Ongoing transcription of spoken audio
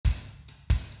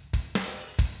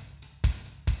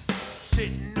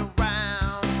sitting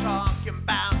around talking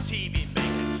about TV,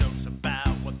 making jokes about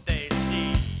what they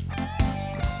see,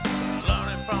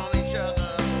 learning from each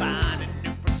other, finding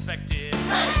new perspectives.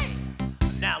 Hey,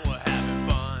 now we're having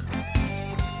fun.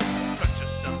 Cut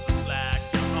yourself some slack,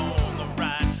 you're on the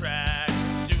right track.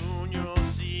 Soon you'll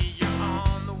see you're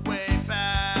on the way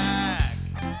back.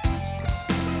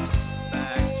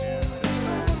 Back to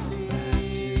Degrassi.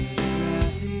 Back to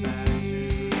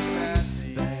Degrassi.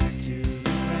 Back to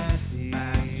Degrassi.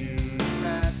 Back to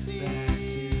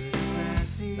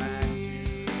Degrassi. Back to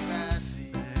Degrassi.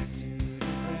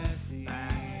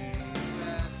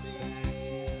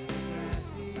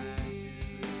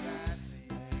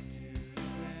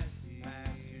 Back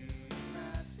to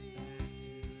Degrassi.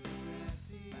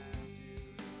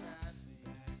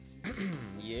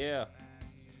 Yeah.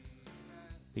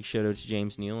 Big shout out to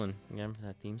James Nealon again for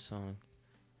that theme song.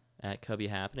 At Cubby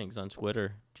Happenings on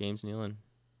Twitter. James Nealon.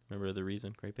 Remember The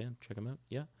Reason? Great band. Check them out.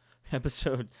 Yeah.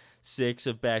 Episode 6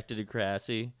 of Back to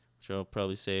Degrassi, which I'll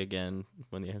probably say again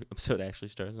when the episode actually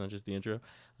starts, not just the intro.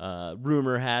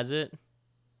 Rumor has it.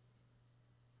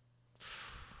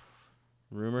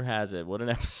 Rumor has it. What an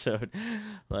episode.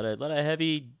 A lot of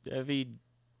heavy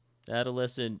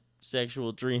adolescent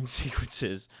sexual dream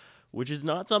sequences, which is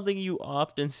not something you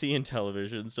often see in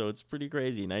television, so it's pretty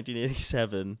crazy.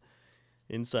 1987,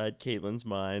 inside Caitlin's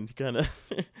mind, kind of.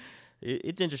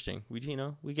 It's interesting. We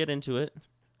get into it.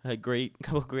 A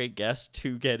couple great guests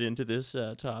to get into this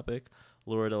topic.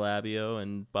 Laura DeLabio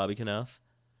and Bobby Knuff.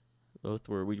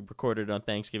 We recorded on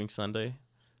Thanksgiving Sunday.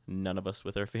 None of us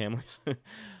with our families.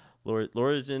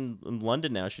 Laura's in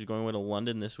London now. She's going away to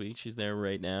London this week. She's there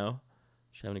right now.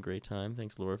 She's having a great time.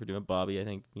 Thanks, Laura, for doing it. Bobby, I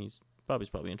think Bobby's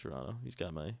probably in Toronto.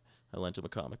 I lent him a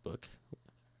comic book.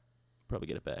 Probably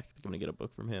get it back. I think I'm going to get a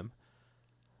book from him.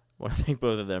 I want to thank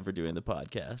both of them for doing the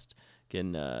podcast. You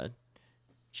can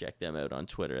check them out on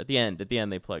Twitter. At the end,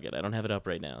 they plug it. I don't have it up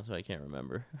right now, so I can't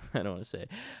remember. I don't want to say.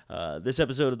 This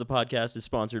episode of the podcast is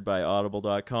sponsored by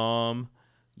Audible.com.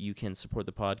 You can support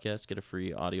the podcast, get a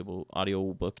free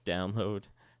audiobook download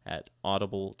at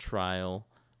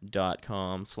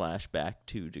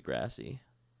audibletrial.com/back2Degrassi.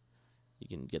 You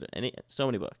can get so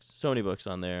many books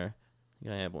on there. I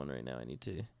think I have one right now. I need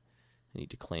to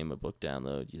claim a book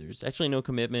download. There's actually no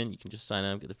commitment. You can just sign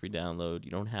up, get the free download.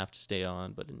 You don't have to stay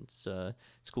on, but it's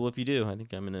cool if you do. I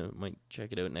think might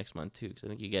check it out next month too, because I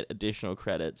think you get additional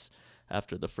credits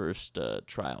after the first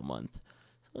trial month.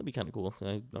 So that'd be kind of cool.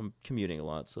 I'm commuting a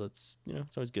lot, so it's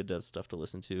always good to have stuff to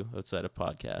listen to outside of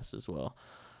podcasts as well.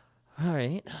 All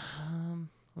right.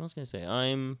 What else can I say?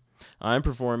 I'm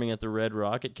performing at the Red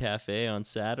Rocket Cafe on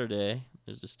Saturday.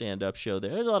 There's a stand-up show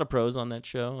there. There's a lot of pros on that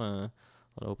show. A lot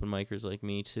of open micers like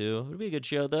me, too. It'll be a good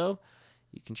show, though.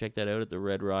 You can check that out at the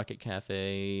Red Rocket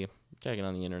Cafe. Check it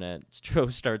on the internet. Show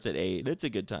starts at 8. It's a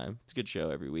good time. It's a good show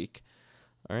every week.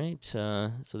 All right.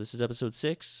 So this is episode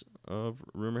 6 of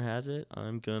Rumor Has It.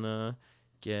 I'm going to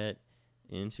get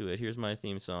into it. Here's my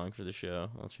theme song for the show.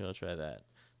 I'll try that.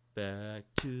 Back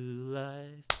to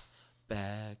life.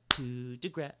 Back to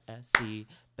Degrassi.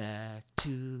 Back to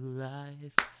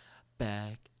life.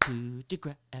 Back to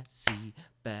Degrassi.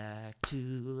 Back to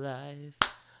life.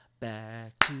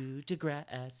 Back to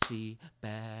Degrassi.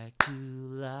 Back to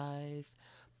life.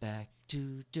 Back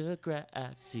to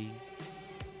Degrassi.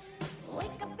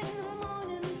 Wake up in the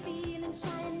morning feeling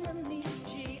shy and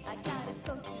uneasy. I gotta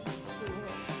go to the school.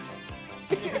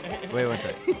 Wait, one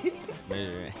sec.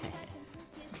 Wait.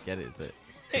 Get it? Is it?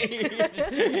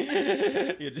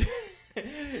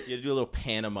 You do a little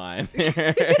pantomime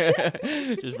there.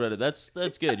 Just read it.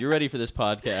 That's good. You're ready for this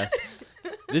podcast.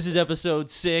 This is episode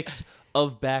 6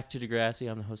 of Back to Degrassi.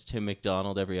 I'm the host, Tim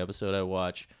McDonald. Every episode I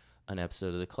watch an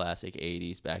episode of the classic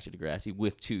 80s Back to Degrassi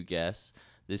with 2 guests.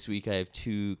 This week I have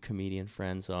 2 comedian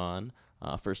friends on.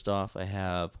 First off, I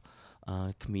have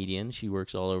a comedian. She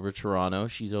works all over Toronto.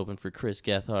 She's open for Chris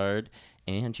Gethard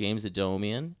and James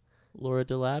Adomian. Laura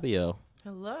DeLabio.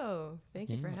 Hello.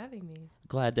 Thank you for having me.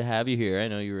 Glad to have you here. I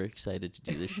know you were excited to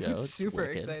do the show. It's Super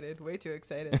wicked. excited. Way too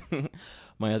excited.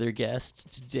 My other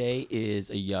guest today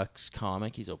is a Yucks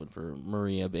comic. He's open for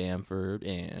Maria Bamford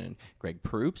and Greg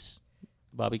Proops.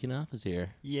 Bobby Knuff is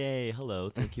here. Yay, hello.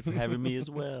 Thank you for having me as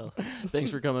well. Thanks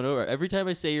for coming over. Every time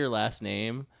I say your last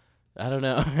name, I don't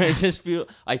know.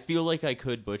 I feel like I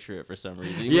could butcher it for some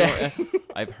reason. Even though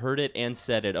I've heard it and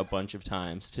said it a bunch of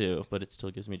times too, but it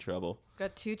still gives me trouble.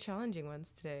 Got 2 challenging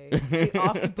ones today. The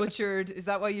oft butchered. Is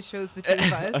that why you chose the 2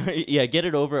 of us? Yeah, get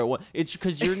it over at one. It's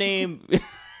because your name.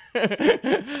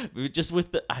 Just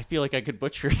with the, I feel like I could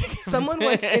butcher it. Someone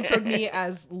once introed me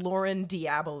as Lauren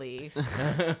Diaboli.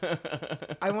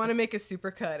 I want to make a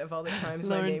supercut of all the times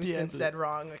my Lauren name's been Diaboli. said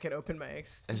wrong, like at open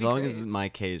mics. As It'd be long as great. my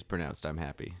K is pronounced, I'm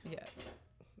happy. Yeah,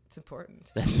 it's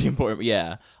important. That's important.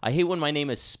 Yeah, I hate when my name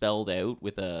is spelled out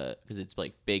with a because it's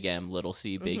like big M, little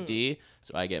C, big D.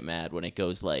 So I get mad when it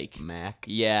goes like Mac.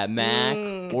 yeah, Mac,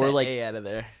 or That like A out of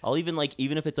there. I'll even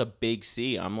if it's a big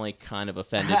C, I'm like kind of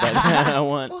offended by that. I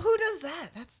want. Well, who does that?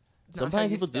 That's not how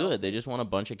Sometimes you people do spell it. They just want a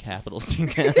bunch of capitals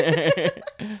together.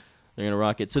 They're gonna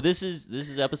rock it. So this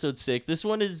is episode 6. This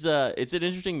one is it's an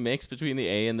interesting mix between the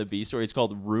A and the B story. It's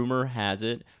called Rumor Has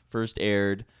It. First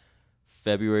aired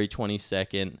February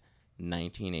 22nd,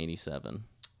 1987.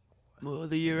 Well,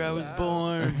 the year I was Wow.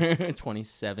 born.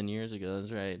 27 years ago.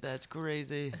 That's right. That's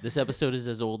crazy. This episode is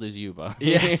as old as you, Bob.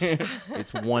 Yes.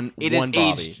 It's one. It one is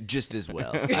Bobby. aged just as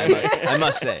well. I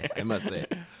must say.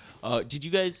 Did you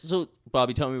guys? So,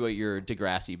 Bobby, tell me about your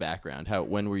Degrassi background.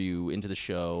 When were you into the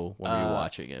show? When were you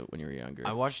watching it? When you were younger?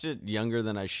 I watched it younger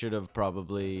than I should have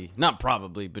probably. Not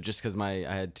probably, but just because I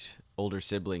had older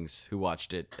siblings who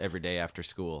watched it every day after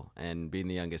school. And being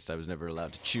the youngest, I was never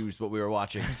allowed to choose what we were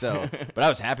watching. So, but I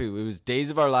was happy. It was Days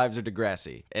of Our Lives or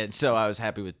Degrassi. And so I was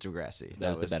happy with Degrassi.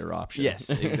 That was the better option. Yes,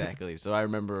 exactly. So I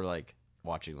remember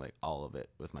watching all of it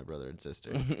with my brother and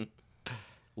sister.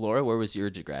 Laura, where was your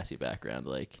Degrassi background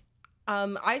like?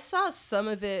 I saw some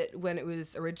of it when it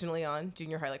was originally on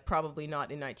junior high, like probably not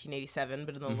in 1987,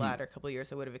 but in the latter couple of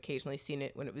years, I would have occasionally seen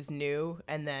it when it was new.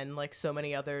 And then, like so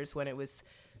many others, when it was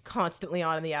constantly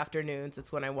on in the afternoons,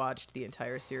 that's when I watched the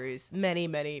entire series many,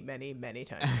 many, many, many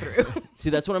times through. See,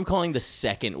 that's what I'm calling the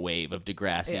second wave of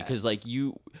Degrassi, Yeah. because like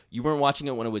you weren't watching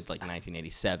it when it was like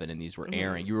 1987 and these were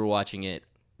airing. You were watching it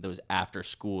those after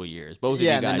school years. Both of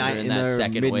Yeah, you in the guys are ni- in in that the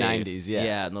second wave. mid-90s, yeah.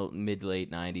 Yeah, in the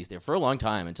mid-late 90s there for a long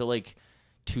time until like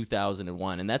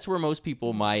 2001. And that's where most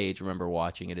people my age remember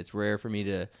watching it. It's rare for me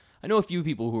to... I know a few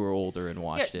people who are older and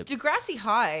watched Yeah, it. Degrassi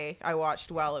High, I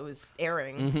watched while it was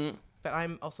airing, but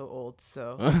I'm also old,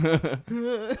 so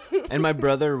And my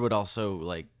brother would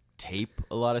also tape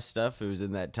a lot of stuff. It was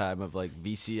in that time of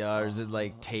VCRs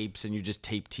and tapes, and you just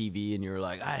tape TV, and you're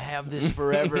like, I have this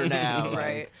forever now.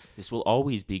 right. This will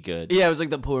always be good. Yeah, it was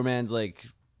like the poor man's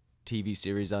TV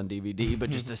series on DVD, but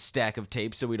just a stack of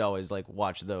tapes. So we'd always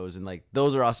watch those, and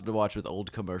those are awesome to watch with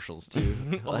old commercials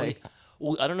too.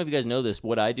 Well, I don't know if you guys know this.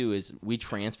 What I do is we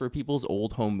transfer people's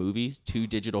old home movies to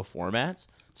digital formats.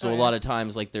 So Oh, a yeah. lot of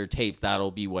times, their tapes,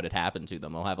 that'll be what had happened to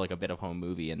them. They'll have a bit of home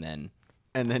movie, and then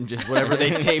And then just whatever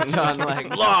they taped on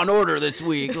Law and Order this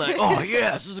week, oh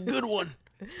yeah, this is a good one.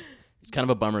 it's kind of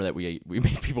a bummer that we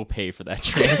make people pay for that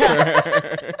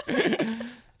transfer.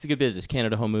 It's a good business.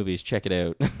 Canada Home Movies, check it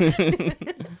out.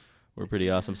 We're pretty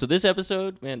awesome. So this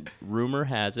episode, man, rumor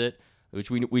has it, which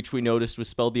we noticed was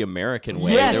spelled the American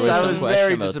way. Yes, there was I some was question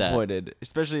very about that. disappointed,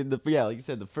 especially in like you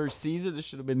said, the first season. This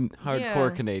should have been hardcore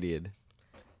Yeah. Canadian.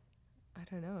 I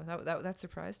don't know. That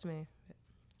surprised me.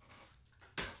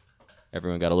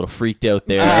 Everyone got a little freaked out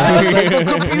there.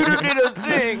 The computer did a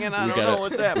thing, and I don't know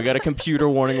what's We happening. got a computer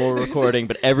warning while we're recording,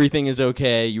 but everything is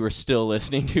okay. You are still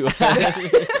listening to us.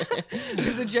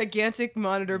 There's a gigantic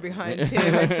monitor behind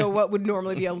Tim, and so what would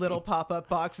normally be a little pop-up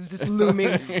box is this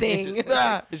looming thing.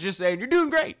 It's just saying you're doing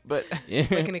great, but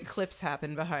Like an eclipse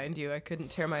happened behind you. I couldn't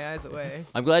tear my eyes away.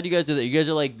 I'm glad you guys do that. You guys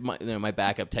are like my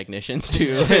backup technicians too.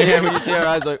 yeah, when you see our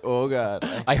eyes, oh god.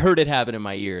 I heard it happen in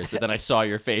my ears, but then I saw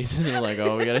your faces and I'm like,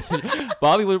 oh, we gotta see.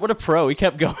 Bobby, what a pro. He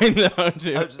kept going though,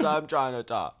 too. I'm trying to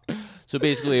talk. So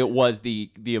basically, it was the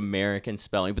American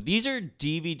spelling. But these are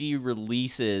DVD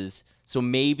releases, so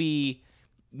maybe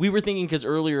we were thinking because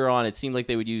earlier on it seemed like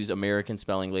they would use American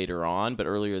spelling later on, but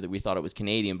earlier that we thought it was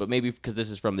Canadian. But maybe because this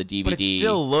is from the DVD. But it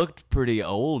still looked pretty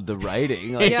old, the writing.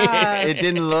 Yeah. It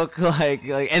didn't look like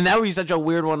and that would be such a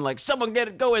weird one. Someone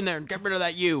go in there and get rid of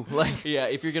that you. Yeah,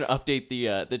 if you're gonna update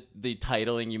the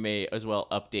titling, you may as well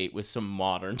update with some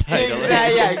modern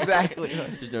titling. Exactly.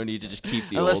 There's no need to just keep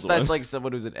the Unless old that's one.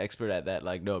 someone who's an expert at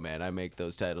that. No, man, I make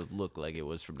those titles look like it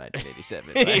was from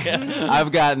 1987.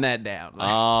 I've gotten that down.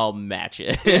 I'll match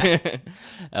it.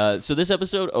 So this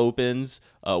episode opens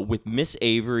with Miss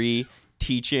Avery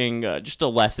teaching just a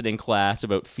lesson in class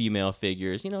about female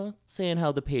figures, saying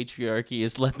how the patriarchy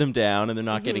has let them down and they're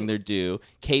not getting their due.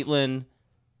 Caitlin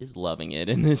is loving it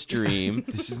in this dream.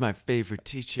 This is my favorite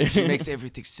teacher. She makes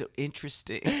everything so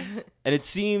interesting. And it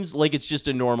seems like it's just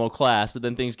a normal class, but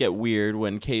then things get weird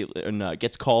when Caitlin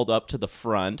gets called up to the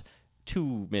front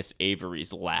to Miss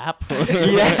Avery's lap.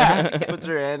 Yeah, puts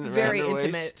her hand around Very her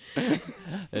intimate. waist.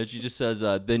 And she just says,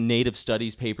 the native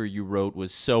studies paper you wrote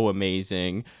was so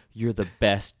amazing. You're the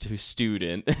best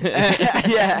student.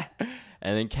 Yeah.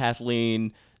 And then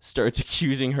Kathleen starts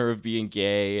accusing her of being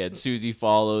gay, and Susie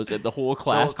follows, and the whole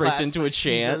class breaks into a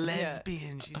chant. She's a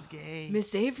lesbian. She's gay.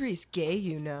 Miss Avery's gay,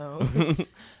 you know.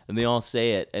 And they all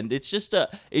say it, and it's just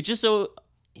so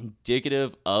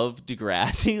indicative of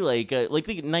Degrassi, like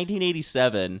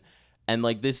 1987, and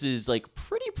like this is like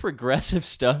pretty progressive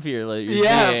stuff here. Like you're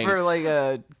saying. For like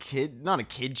a kid, not a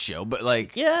kid show, but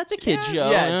like Yeah, it's a kid show.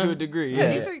 yeah, to a degree. Yeah,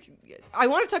 Yeah, these are. I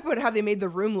want to talk about how they made the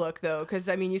room look, though, because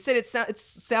I mean, you said it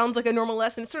sounds like a normal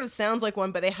lesson. It sort of sounds like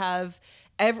one, but they have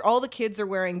all the kids are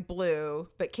wearing blue,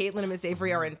 but Caitlin and Miss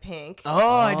Avery are in pink.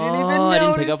 Oh, I didn't even Oh, I notice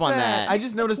didn't pick up on that. I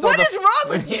just noticed What all is wrong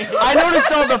with you? I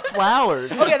noticed all the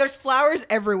flowers. Oh yeah, there's flowers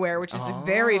everywhere, which is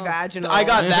very vaginal. I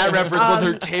got that reference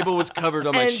when her table was covered.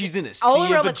 I'm like, And she's in a sea all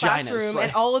of around the vaginas. classroom Like-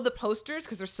 and all of the posters,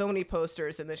 because there's so many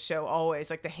posters in this show always,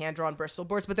 like the hand-drawn Bristol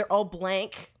boards, but they're all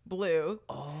blank blue.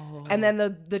 Oh. And then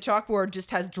the chalkboard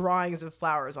just has drawings of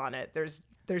flowers on it.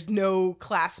 There's no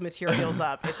class materials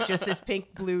up. It's just this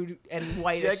pink, blue, and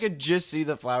white. See, I could just see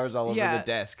the flowers all over Yeah. the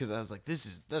desk because I was like,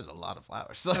 there's a lot of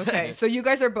flowers. Okay, so you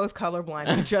guys are both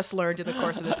colorblind. We just learned in the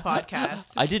course of this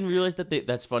podcast. I didn't realize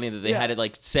that's funny that they Yeah. had it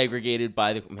like segregated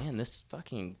by the man. This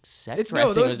fucking set It's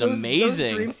dressing was those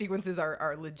amazing. dream sequences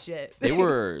are legit. They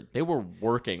were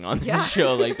working on Yeah. this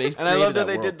show. Like they And I love that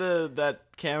they world. did that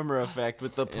camera effect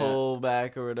with the pull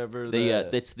back or whatever.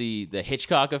 It's the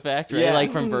Hitchcock effect, right? Yeah.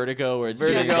 Like from Vertigo, where it's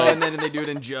doing, Vertigo, like- and then they do it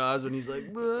in Jaws when he's like,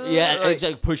 yeah, like, it's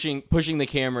like pushing the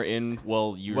camera in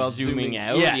while you're While zooming zooming-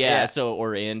 out. yeah, Yeah, yeah. so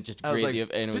or in just to I was create like,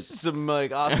 the and it this was is some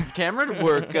like awesome camera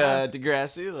work,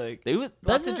 Degrassi. Like, they would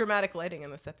Lots that's of dramatic lighting in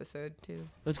this episode too.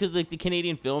 That's because like the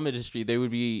Canadian film industry, they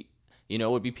would be,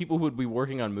 would be people who would be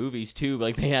working on movies too.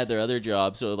 Like they had their other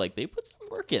jobs, so like they put some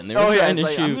work in. They were trying to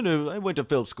it's like, shoot, I went to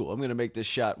film school. I'm gonna make this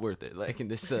shot worth it, like in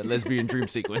this lesbian dream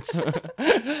sequence.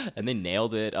 and they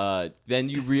nailed it. Then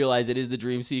you realize it is the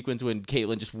dream sequence when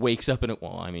Caitlin just wakes up in it.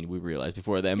 Well, I mean, we realized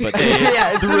before then, but they,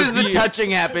 Yeah, as soon as the reveal-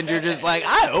 touching happened, you're just like,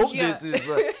 I hope Yeah. this is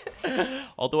like.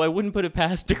 Although I wouldn't put it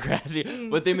past Degrassi,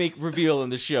 but they make reveal in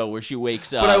the show where she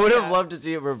wakes up. But I would have Yeah. loved to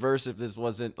see it reverse if this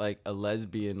wasn't like a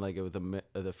lesbian, like with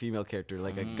the female character,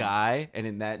 like a guy, and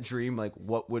in that dream, like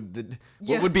what would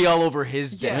Yeah. be all over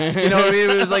his Yeah. desk? You know what I mean?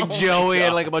 It was like Joey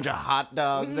and like a bunch of hot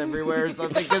dogs everywhere or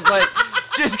something. Because like.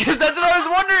 Just because that's what I was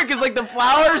wondering, because like the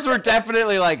flowers were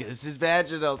definitely like this is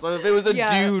vaginal. So if it was a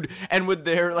Yeah. dude, and would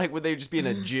they just be in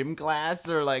a gym class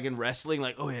or like in wrestling,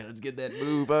 like oh yeah, let's get that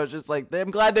move. I was just like,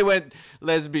 I'm glad they went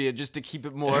lesbian just to keep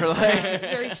it more like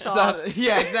Very soft.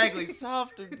 Yeah, exactly,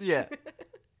 soft. Yeah,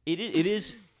 it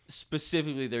is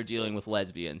specifically they're dealing with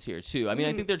lesbians here too. I mean,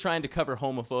 I think they're trying to cover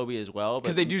homophobia as well,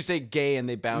 because but they do say gay and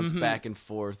they bounce back and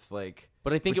forth like.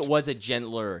 But I think it was a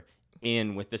gentler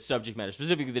in with the subject matter,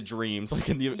 specifically the dreams. Like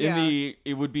Yeah.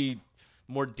 it would be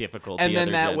more difficult. And the then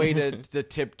other that way to genders. the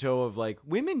tiptoe of like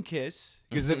women kiss,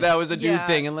 because if that was a dude Yeah.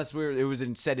 thing, unless it was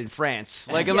said in France,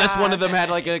 like unless Yeah. one of them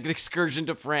had like an excursion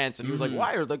to France and he was like,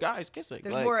 why are the guys kissing?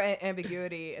 There's Like, more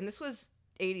ambiguity, and this was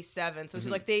 87, so it's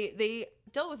like they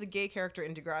dealt with the gay character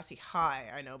in Degrassi High,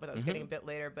 I know, but that was getting a bit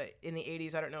later. But in the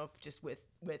 80s, I don't know if just with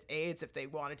AIDS, if they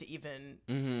wanted to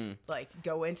even like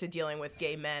go into dealing with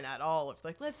gay men at all, if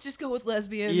like let's just go with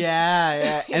lesbians.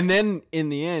 Yeah. And then in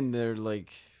the end, they're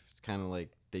like, it's kind of like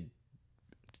they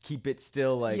keep it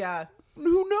still like, Yeah.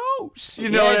 who knows? You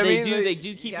know Yeah, what I they mean? do. Like, They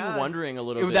do keep Yeah. you wondering a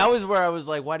little bit. that was where I was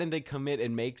like, why didn't they commit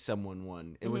and make someone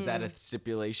one? And was that a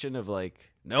stipulation of like,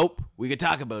 nope, we could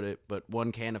talk about it, but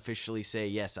one can't officially say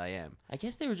yes, I am, I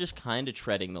guess they were just kind of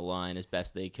treading the line as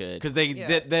best they could. because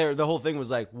Yeah. the whole thing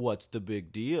was like, what's the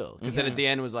big deal? Because then at the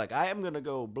end it was like, I am gonna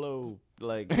go blow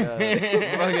like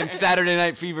fucking Saturday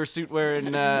Night Fever suit wearing.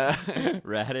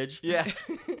 Radage. Yeah.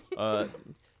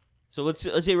 So let's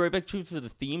say right back to for the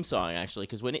theme song actually,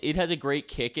 because when it has a great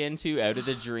kick into Out of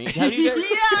the Dream. How do you guys,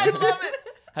 I love it.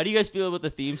 how do you guys feel about the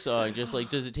theme song? Just like,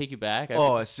 does it take you back?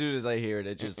 Oh, as soon as I hear it,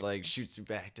 it just like shoots me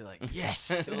back to like,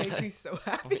 yes. It makes me so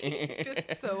happy.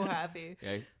 Just so happy.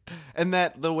 Okay. And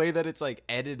that the way that it's like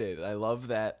edited, I love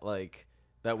that like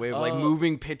that way of like Oh.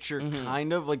 moving picture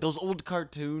kind of like those old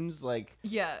cartoons like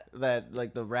Yeah. that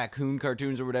like the raccoon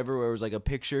cartoons or whatever where it was like a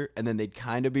picture and then they'd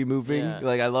kind of be moving. Yeah.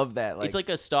 Like I love that. Like It's like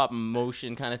a stop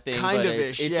motion kind of thing. Kind but of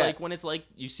it's ish, it's yeah. like when it's like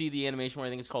you see the animation where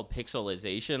I think it's called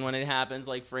pixelization when it happens,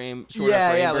 like frame short of yeah,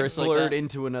 frame yeah, like bursts blurred that.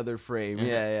 into another frame. Yeah,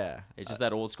 yeah. It's just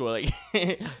that old school, like.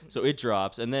 So it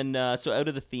drops, and then so out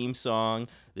of the theme song,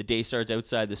 the day starts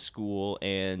outside the school,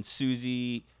 and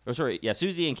Susie and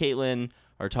Caitlin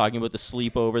are talking about the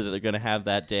sleepover that they're gonna have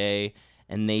that day,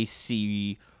 and they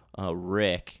see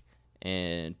Rick.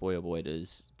 And boy, oh boy,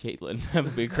 does Caitlin have a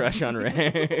big crush on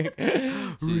Rick.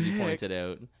 Susie points it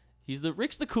out.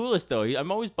 Rick's the coolest though.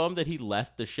 I'm always bummed that he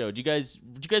left the show. Do you guys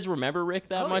remember Rick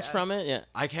that much from it? Yeah.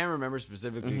 I can't remember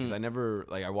specifically because I never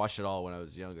I watched it all when I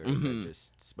was younger. And I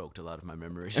just smoked a lot of my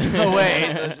memories away.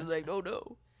 So I was just like,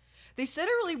 no. They said a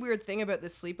really weird thing about the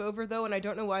sleepover, though, and I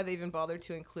don't know why they even bothered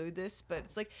to include this, but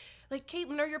it's like,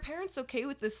 Caitlin, are your parents okay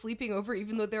with this sleeping over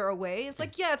even though they're away? It's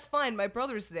like, yeah, it's fine. My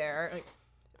brother's there. Like,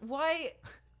 why?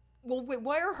 Well, wait,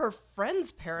 why are her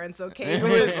friends' parents okay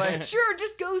with it? Like, sure,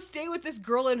 just go stay with this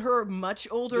girl and her much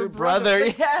older brother.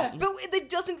 Like, yeah. But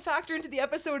it doesn't factor into the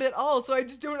episode at all, so I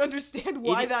just don't understand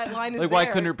why that line is like, there. why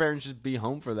couldn't her parents just be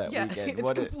home for that weekend?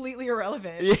 It's completely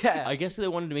irrelevant. Yeah. I guess they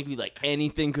wanted to make me like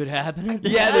anything could happen. At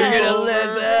this Yeah, they're gonna sleepover.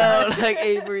 let out. Like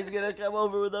Avery's gonna come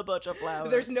over with a bunch of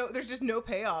flowers. There's just no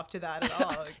payoff to that at all.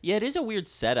 Like, Yeah, it is a weird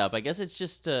setup. I guess it's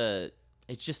just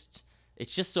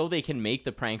so they can make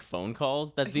the prank phone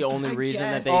calls. That's the only I reason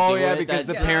that guess. they Oh do yeah, it. because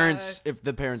the That's- parents, if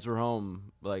the parents were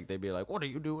home, like they'd be like, "What are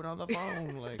you doing on the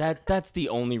phone?" Like that's the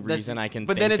only that's- reason I can.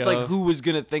 But think then it's of. like, who was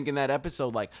gonna think in that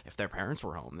episode, like, if their parents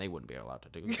were home, they wouldn't be allowed to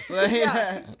do this.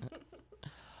 Yeah.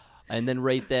 And then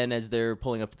right then, as they're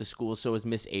pulling up to the school, so is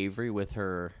Miss Avery with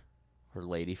her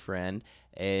lady friend,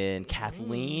 and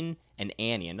Kathleen and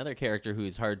Annie, another character who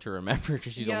is hard to remember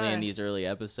because she's only Yeah. in these early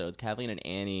episodes. Kathleen and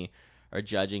Annie are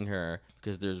judging her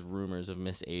because there's rumors of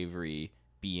Miss Avery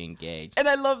being gay. And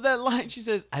I love that line. She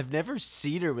says, "I've never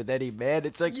seen her with any man."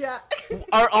 It's like, Yeah.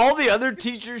 are all the other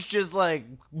teachers just like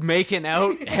making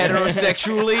out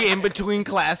heterosexually in between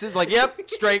classes? Like, yep,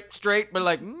 straight, but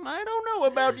like, I don't know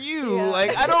about you. Yeah.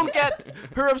 Like, I don't get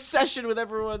her obsession with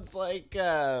everyone's like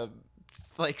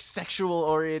sexual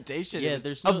orientation. Yeah,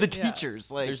 there's no- of the yeah. teachers.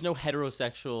 Like, There's no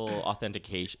heterosexual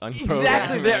authentication.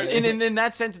 exactly program. there. And in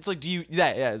that sense, it's like, do you?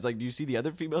 Yeah. It's like, do you see the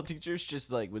other female teachers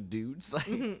just like with dudes? Like,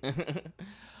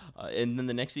 And then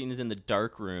the next scene is in the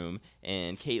dark room,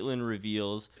 and Caitlin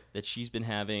reveals that she's been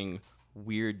having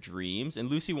weird dreams, and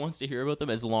Lucy wants to hear about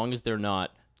them as long as they're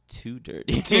not too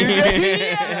dirty.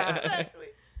 yeah, exactly.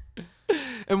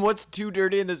 And what's too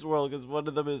dirty in this world? Because one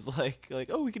of them is like,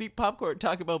 oh, we can eat popcorn,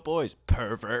 talk about boys.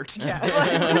 Pervert. Yeah.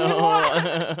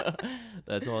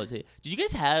 That's all it takes. Did you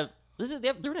guys have?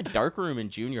 They're in a dark room in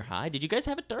junior high. Did you guys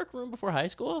have a dark room before high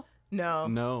school? No.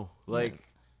 No, like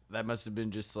that must have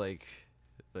been just like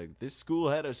this school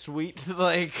had a sweet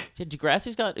like. Yeah,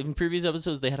 Degrassi's got in previous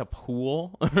episodes they had a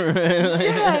pool.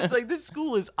 Yeah, it's like this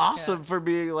school is awesome for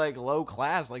being like low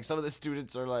class. Like some of the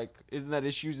students are like, isn't that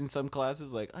issues in some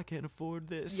classes? Like, I can't afford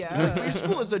this. Yeah. It's like, your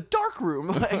school is a dark room.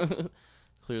 Like,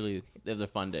 Clearly, they have the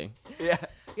funding. yeah.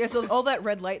 Yeah, so all that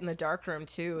red light in the dark room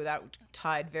too, that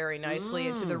tied very nicely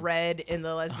into the red in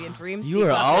the lesbian dream You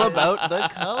are all sequences. about the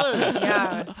colors.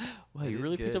 Yeah. Wow, you is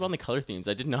really picked good. up on the color themes.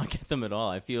 I did not get them at all.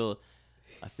 I feel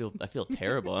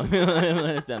terrible. I'm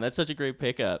letting us down. That's such a great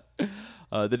pickup.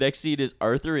 The next scene is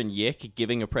Arthur and Yick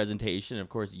giving a presentation. Of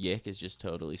course, Yick is just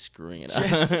totally screwing it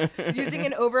up. Using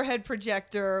an overhead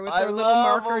projector with I their little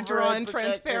love marker overhead drawn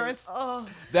projectors. transparent. Oh,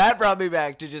 That brought me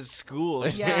back to just school.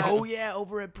 It's Yeah. like, oh yeah,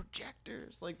 overhead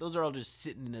projectors. Like those are all just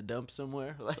sitting in a dump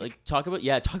somewhere. Like talk about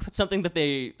something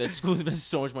that schools invest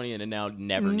so much money in and now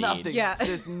never nothing. need. Yeah.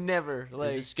 Just never. It's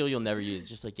Like a skill you'll never use.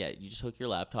 Just like, you just hook your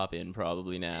laptop in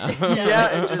probably now.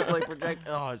 yeah, and just like project.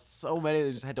 Oh, it's so many.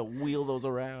 They just had to wheel those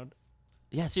around.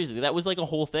 Yeah, seriously, that was like a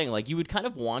whole thing. Like you would kind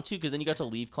of want to, because then you got to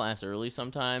leave class early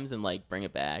sometimes and like bring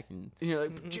it back, and And you're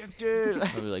like projector.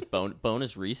 probably like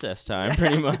bonus recess time,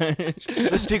 pretty much.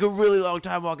 Let's take a really long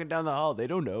time walking down the hall. They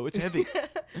don't know it's heavy.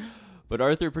 But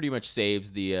Arthur pretty much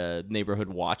saves the neighborhood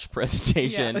watch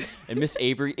presentation, Yeah. and Miss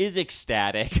Avery is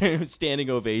ecstatic, standing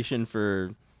ovation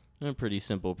for a pretty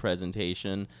simple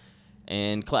presentation.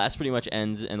 And class pretty much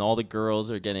ends, and all the girls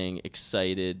are getting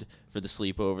excited for the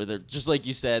sleepover. They're just like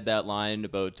you said, that line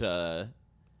about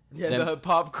Yeah, Them- the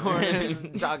popcorn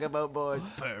and talk about boys.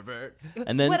 Pervert.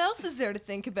 and then what else is there to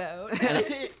think about?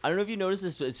 I don't know if you noticed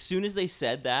this. As soon as they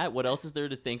said that, what else is there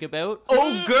to think about?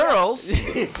 Oh, girls!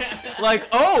 Like,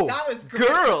 oh, That was great.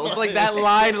 girls! Like that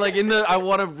line, like in the. I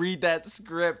want to read that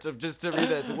script of just to read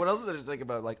that. So what else is there to think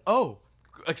about? Like, oh,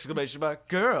 exclamation mark,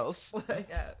 girls!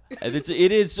 Yeah. And it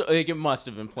is like it must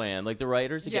have been planned. Like the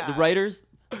writers, again, Yeah. the writers,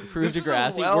 Cruz This is a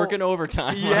Degrassi, well- working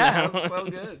overtime. Yeah, on that so one.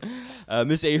 good.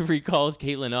 Miss Avery calls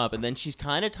Caitlin up, and then she's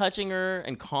kind of touching her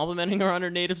and complimenting her on her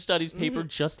native studies paper,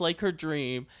 just like her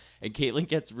dream. And Caitlin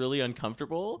gets really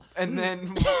uncomfortable. And then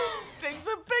takes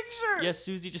a picture. Yes,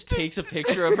 Susie just takes a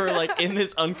picture of her like in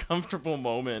this uncomfortable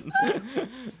moment,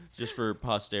 just for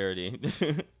posterity.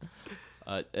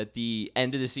 At the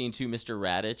end of the scene, too, Mr.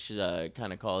 Radich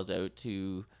kind of calls out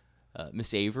to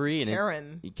Miss Avery and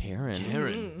Karen.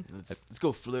 Karen, let's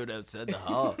go flirt outside the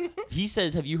hall. He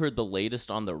says, "Have you heard the latest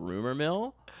on the rumor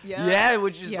mill?" Yeah,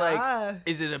 which is Yeah. like,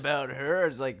 is it about her?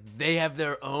 It's like they have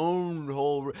their own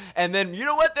whole, and then you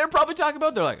know what they're probably talking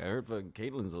about? They're like, I heard fucking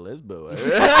Caitlin's a lesbo.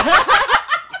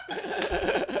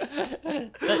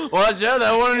 Watch out,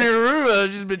 that one in your room.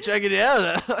 I've just been checking it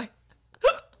out.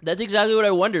 That's exactly what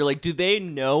I wonder. Like, do they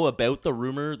know about the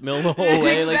rumor mill the whole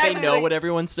way? Like, they Exactly, know like- what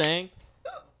everyone's saying?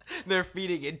 They're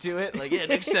feeding into it. Like, yeah,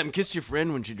 next time kiss your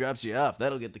friend when she drops you off.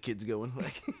 That'll get the kids going.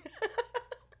 Like,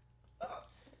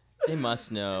 They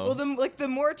must know. Well, the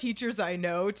more teachers I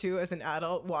know too, as an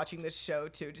adult watching this show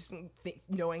too, just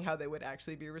knowing how they would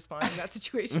actually be responding in that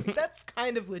situation, that's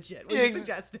kind of legit. What Yeah, you're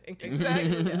suggesting,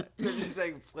 exactly. Yeah. they're just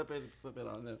like flip it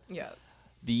on them. Yeah.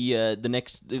 The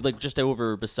next, like, just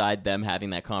over beside them having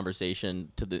that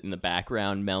conversation in the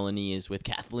background, Melanie is with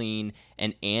Kathleen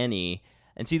and Annie.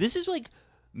 And see, this is like,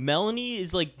 Melanie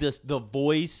is like the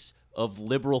voice of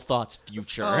liberal thought's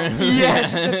future.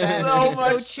 Yes, so She's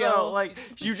much so so. chill. Like,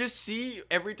 you just see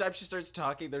every time she starts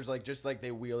talking, there's like just like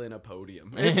they wheel in a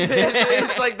podium.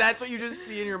 It's like that's what you just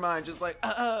see in your mind, just like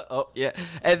oh yeah,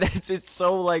 and it's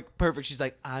so like perfect. She's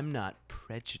like, I'm not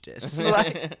prejudiced.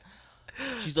 Like,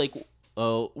 She's like,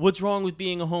 "Oh, what's wrong with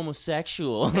being a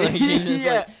homosexual?" Like, she's just,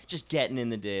 Yeah. like, just getting in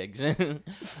the digs.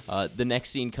 The next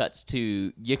scene cuts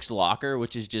to Yick's locker,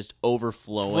 which is just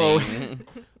overflowing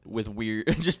with weird,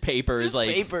 just papers. just like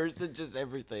papers and just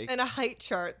everything. And a height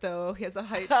chart though. He has a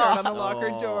height chart on the locker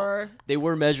Oh. door. They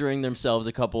were measuring themselves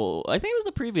a couple. I think it was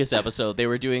the previous episode. They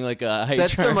were doing like a height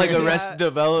That's chart. some like Yeah. Arrested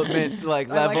Development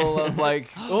like I like- level of like,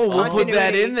 oh, we'll put that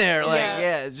Continuity. in there. Like, Yeah.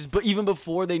 yeah, just but even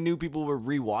before they knew people were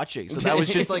rewatching, so that was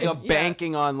just like a Yeah.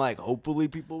 banking on like, hopefully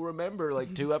people remember.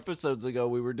 Like 2 episodes ago,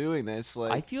 we were doing this.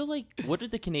 Like, I feel like, what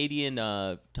did the Canadian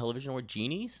television award,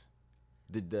 Genies?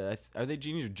 are they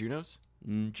genies or Junos?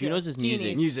 Junos is music.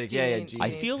 Genies. Music, yeah, Genies. I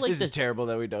feel like this is this- terrible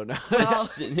that we don't know.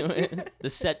 The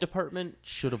set department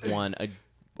should have won a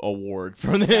award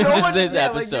for this, So much, this yeah,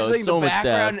 like, episode. just, like, So the much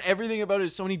background, depth. everything about it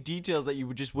is so many details that you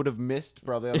would have missed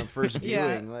probably on the first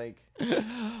Yeah. viewing. Like,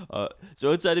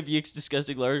 So outside of Yick's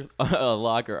disgusting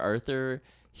locker, Arthur,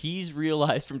 he's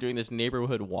realized from doing this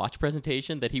neighborhood watch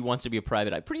presentation that he wants to be a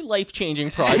private eye. Pretty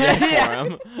life-changing project for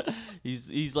him.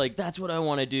 He's like, that's what I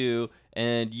want to do.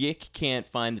 And Yick can't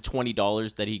find the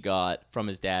 $20 that he got from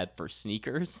his dad for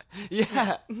sneakers.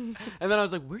 yeah. And then I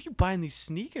was like, where are you buying these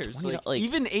sneakers? $20, Like, like-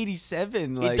 even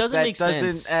 87, like, doesn't that make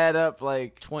doesn't sense. add up.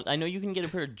 Like, I know you can get a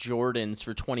pair of Jordans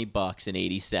for $20 in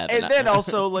 '87. and then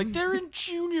also, like, they're in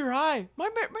junior high. My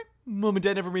mom and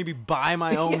dad never made me buy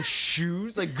my own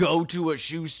shoes. Like, go to a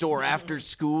shoe store after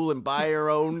school and buy her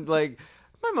own, like...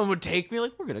 My mom would take me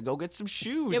like, we're gonna go get some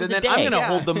shoes, It was and a then I'm day. gonna Yeah.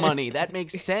 hold the money. That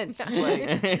makes sense. Like,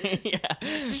 yeah.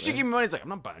 just to give me money. It's like I'm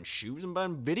not buying shoes. I'm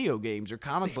buying video games or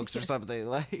comic books or something.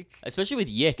 Like, Especially with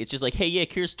Yick, it's just like, hey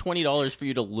Yick, here's $20 for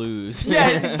you to lose. yeah,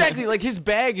 exactly. Like his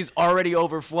bag is already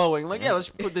overflowing. Like, yeah, let's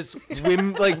put this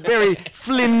very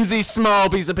flimsy small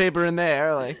piece of paper in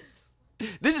there. Like,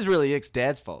 this is really Yick's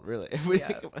dad's fault, really. If we Yeah.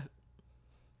 think about it.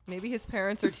 Maybe his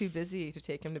parents are too busy to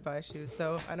take him to buy shoes.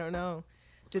 So I don't know.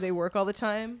 Do they work all the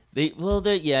time?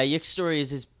 Yick's story is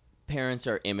his parents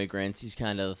are immigrants. He's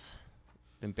kind of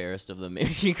embarrassed of them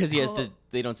maybe because he has to.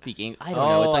 They don't speak English. I don't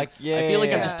know. It's like I feel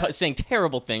like I'm just saying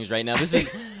terrible things right now. This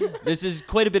is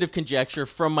quite a bit of conjecture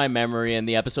from my memory and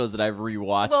the episodes that I've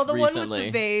rewatched Well, the recently. one with the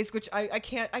vase, which I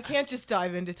can't just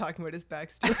dive into talking about his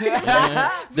backstory.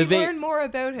 The we va- learn more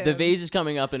about him. The vase is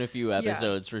coming up in a few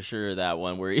episodes for sure. That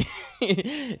one where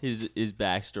his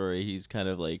backstory, he's kind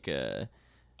of like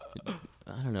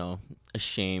I don't know,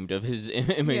 ashamed of his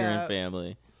immigrant Yeah.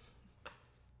 family.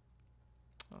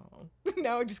 Oh.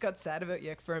 Now I just got sad about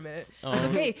Yick for a minute. Oh. It's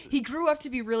okay. He grew up to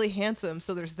be really handsome,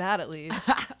 so there's that at least.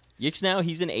 Yick's now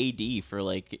he's an AD for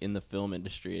like in the film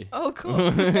industry. Oh,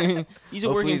 cool. He's a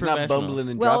Hopefully working he's not professional. bumbling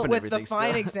and Well, dropping with everything the fine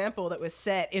still. example that was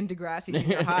set in Degrassi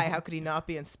Junior High, how could he not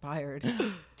be inspired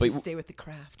to But- stay with the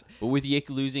craft? But with Yick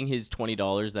losing his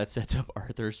 $20, that sets up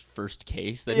Arthur's first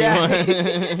case that Yeah. he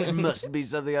won. It must be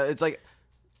something else. It's like,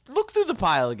 look through the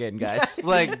pile again, guys.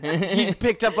 Like, he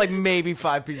picked up like maybe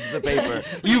 5 pieces of paper.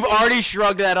 You've already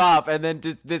shrugged that off, and then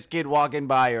just this kid walking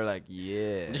by, you're like,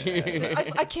 yeah.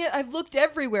 I can't. I've looked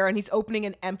everywhere, and he's opening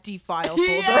an empty file folder.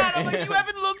 Yeah, I'm like, you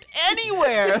haven't looked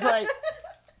anywhere. Like,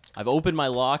 I've opened my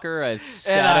locker. I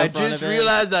sat and I in front just of it.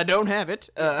 realized I don't have it.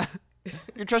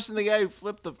 You're trusting the guy who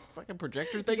flipped the fucking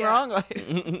projector thing Yeah. wrong? Like,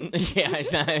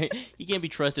 Yeah, he can't be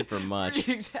trusted for much.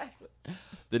 exactly.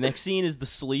 The next scene is the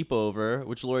sleepover,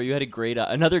 which Laura, you had a great,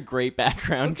 another great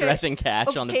background Okay. dressing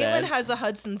catch on the Caitlin bed. has a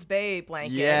Hudson's Bay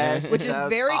blanket, Yes, which is that's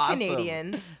very awesome.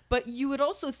 Canadian. But you would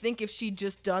also think if she'd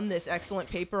just done this excellent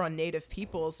paper on Native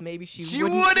peoples, maybe she She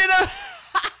wouldn't. wouldn't have.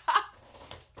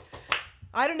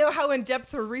 I don't know how in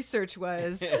depth her research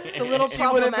was. It's a little She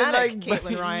would have been problematic, like,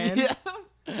 Caitlin Ryan. Yeah.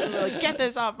 Like, get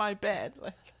this off my bed.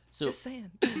 Like, So, Just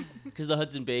saying. because the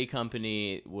Hudson Bay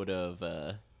Company would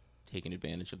have taken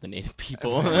advantage of the native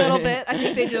people. A little bit. I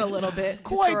think they did a little bit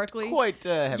historically. quite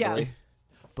heavily.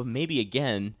 But maybe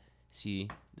again, see,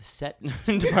 the set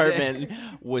department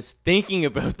was thinking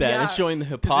about that Yeah. and showing the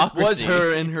This hypocrisy. was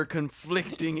her and her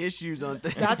conflicting issues on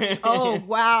things. That's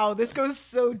wow. This goes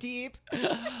so deep.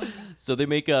 So they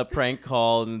make a prank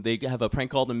call, and they have a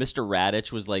prank call, and Mr.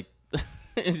 Radich was like,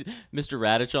 Mr.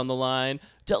 Radich on the line,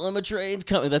 tell him a train's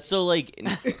coming. That's so like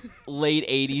late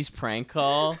 80s prank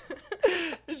call.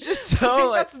 It's just I so think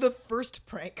like, that's the first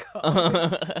prank call.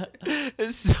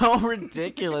 it's so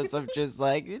ridiculous. Of just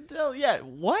like, yeah,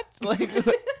 what? Like,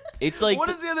 It's like what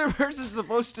is the other person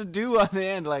supposed to do on the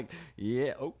end? Like,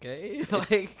 yeah, okay.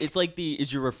 Like, it's like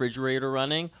is your refrigerator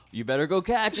running? You better go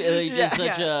catch it. Like, just Yeah.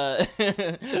 such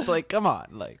a. it's like, come on,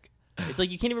 like, It's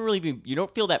like you can't even really be. You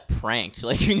don't feel that pranked.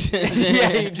 Like you just,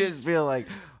 yeah, you just feel like,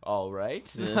 all right,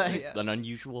 It's like, an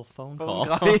unusual phone phone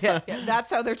call. call, yeah. Yeah, that's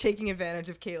how they're taking advantage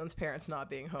of Caitlin's parents not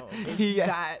being home. Is Yeah.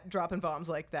 that dropping bombs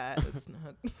like that? It's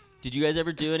not. Did you guys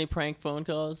ever do any prank phone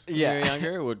calls when Yeah. you were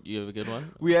younger? Or do you have a good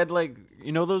one? We had like,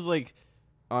 you know, those like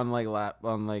on like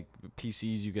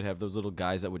PCs, you could have those little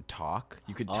guys that would talk.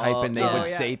 You could type Oh, and they yeah. would Oh,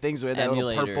 yeah. say things. We had that little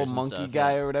Emulators purple and monkey stuff,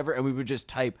 guy yeah. or whatever, and we would just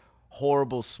type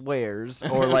horrible swears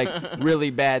or like really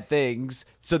bad things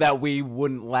so that we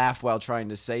wouldn't laugh while trying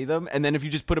to say them. And then if you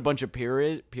just put a bunch of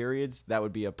periods, that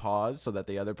would be a pause so that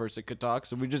the other person could talk.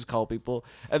 So we just call people.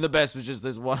 And the best was just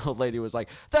this one old lady was like,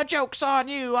 "The joke's on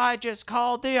you. I just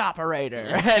called the operator."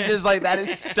 And just like that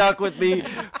is stuck with me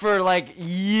for like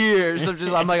years.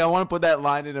 I'm like, I want to put that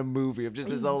line in a movie of just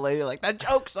this old lady like, "The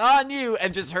joke's on you,"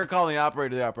 and just her calling the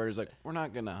operator. The operator's like, "We're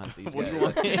not gonna hunt these guys.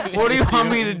 What do you want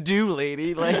me to do,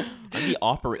 lady? Like, I'm the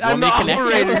operator. I'm the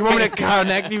operator. You want me to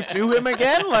connect you to him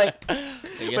again?" Like,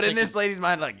 but in this lady's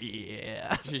mind, like,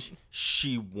 yeah.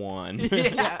 she won.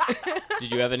 Yeah.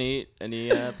 Did you have any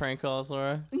prank calls,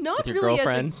 Laura? Not With your really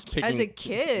girlfriends as a picking-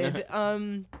 kid.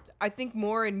 I think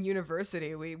more in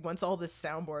university. Once all the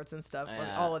soundboards and stuff,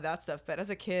 Yeah. all of that stuff. But as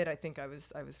a kid, I think I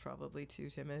was probably too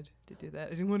timid to do that.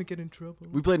 I didn't want to get in trouble.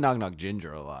 We played Knock Knock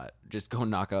Ginger a lot. Just go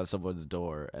knock on someone's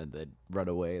door and then run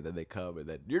away. And then they come and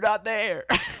then you're not there.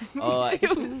 Oh, I-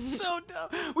 It was so dumb.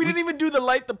 We didn't even do the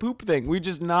light the poop thing. We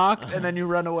just knock and then you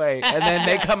run away. And then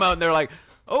they come out and they're like,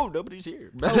 "Oh, nobody's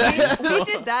here." Oh, we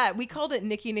did that. We called it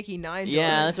Nicky Nicky Nine.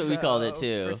 Yeah, Doors, that's what we called it so,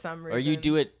 too. For some reason. Or you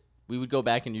do it. We would go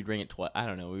back and you'd ring it twice. I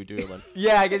don't know. We would do it like.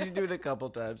 Yeah, I guess you do it a couple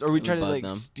times. Or we try to bug like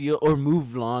them. steal or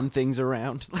move lawn things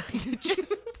around. Like,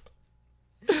 just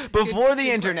before the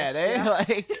good internet, pranks, eh? yeah.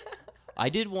 Like, I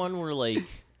did one where like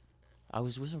I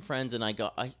was with some friends and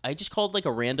I just called like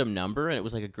a random number and it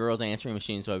was like a girl's answering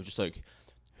machine, so I was just like,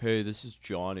 "Hey, this is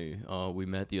Johnny. We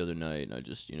met the other night and I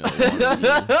just wanted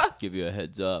to give you a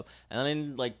heads up." And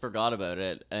then I like forgot about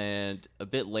it, and a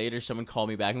bit later someone called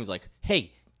me back and was like,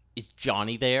 "Hey, is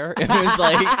Johnny there?" And I was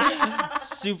like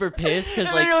super pissed because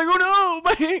and like then you're like, "Oh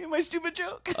no, my stupid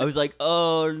joke." I was like,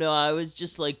 "Oh no, I was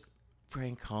just like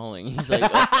prank calling." He's like,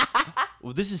 "Oh,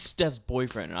 well, this is Steph's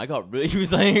boyfriend," and I got really. He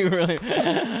was like, really.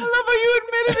 I love how you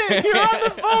admitted it. You're on the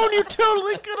phone. You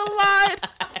totally could have lied.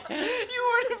 You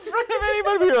weren't in front of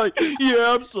anybody. But you're like,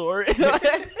 "Yeah, I'm sorry."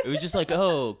 It was just like,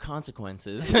 oh,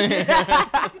 consequences.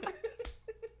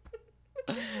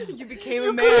 You became a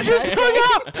You man. could have just right?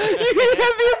 hung up. You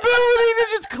had the ability to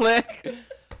just click,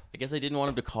 I guess I didn't want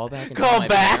him to call back and call tell my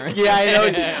back. parents. Yeah, I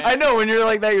know. I know. When you're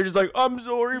like that, you're just like, "I'm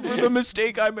sorry for the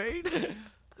mistake I made."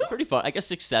 Pretty fun. I guess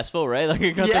successful, right? Like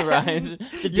it got Yeah. the rise.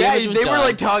 The Yeah, damage was they were done.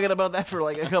 like talking about that for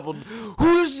like a couple.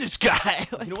 Who is this guy?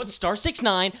 Like, You know what? Star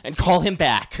 69 and call him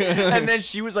back. and then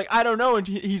she was like, "I don't know," and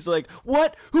he's like,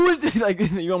 "What? Who is this?" Like,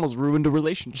 you almost ruined a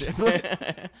relationship.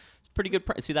 Pretty good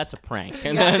prank. See, that's a prank.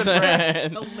 And Yeah, it's a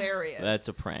that's prank. Hilarious. That's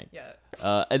a prank.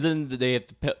 Yeah. And then they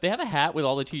have a hat with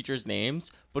all the teachers' names,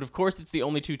 but of course it's the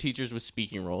only two teachers with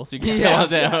speaking roles. So you can Yeah. tell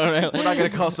it's out, right? We're not gonna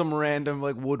call some random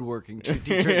like woodworking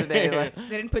teacher today. Like,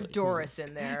 They didn't put Doris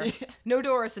in there. No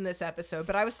Doris in this episode,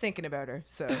 but I was thinking about her.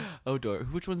 So oh, Doris.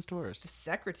 Which one's Doris?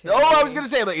 secretary. Oh, I was gonna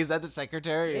say, like, is that the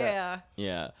secretary? Yeah.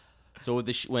 Yeah. So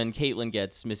when Caitlin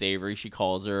gets Miss Avery, she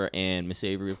calls her, and Miss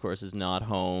Avery, of course, is not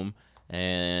home.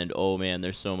 And oh man,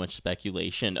 there's so much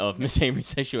speculation of Miss Avery's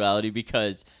sexuality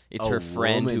because it's her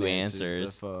friend who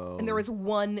answers. And there was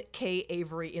one Kay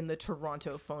Avery in the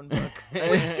Toronto phone book,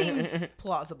 which seems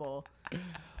plausible.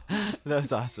 That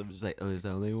was awesome. It's like, oh, there's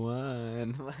only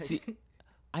one. Like, See,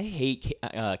 I hate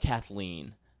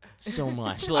Kathleen so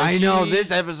much. I know this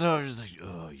episode was just like,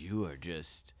 oh, you are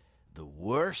just the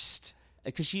worst.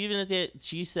 Because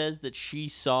she says that she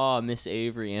saw Miss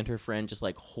Avery and her friend just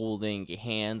like holding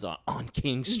hands on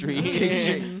King Street. King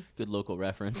Street. Good local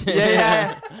reference.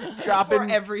 Yeah. For Dropping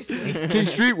every scene. King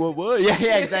Street. What?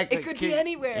 Yeah, exactly. It could be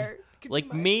anywhere. It could be Like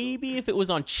my maybe if it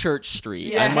was on Church Street,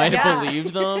 Yeah. I might have Yeah.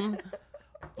 believed them.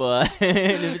 But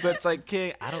if But it's like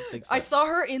King. I don't think so. I saw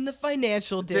her in the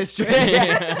financial district.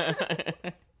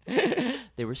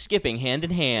 they were skipping hand in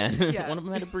hand. Yeah. One of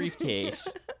them had a briefcase.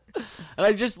 And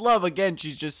I just love, again,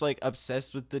 she's just like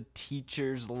obsessed with the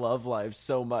teacher's love life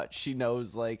so much. She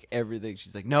knows like everything.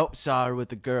 She's like, nope, saw her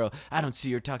with a girl. I don't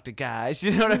see her talk to guys.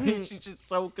 You know what I mean? She's just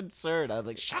so concerned. I'm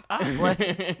like, shut up.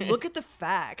 Like, Look at the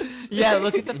facts. yeah,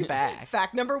 look at the fact.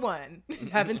 Fact number 1: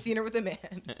 haven't seen her with a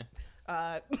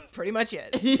man. Pretty much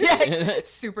it. Yeah.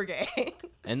 Super gay.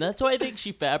 And that's why I think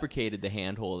she fabricated the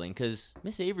hand holding, because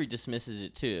Miss Avery dismisses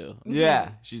it too.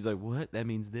 Yeah. She's like, what? That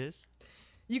means this?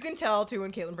 You can tell too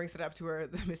when Caitlin brings it up to her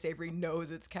that Miss Avery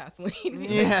knows it's Kathleen.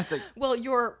 Yeah. It's like, Well,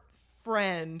 your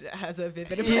friend has a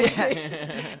vivid imagination.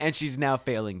 and she's now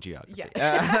failing geography.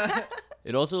 Yeah.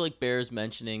 It also like bears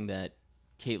mentioning that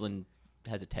Caitlin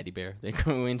has a teddy bear. They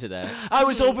go into that. I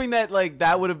was hoping that like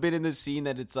that would have been in the scene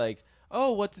that it's like,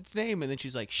 oh, what's its name? And then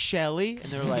she's like, Shelly.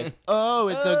 And they're like, oh,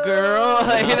 it's a girl.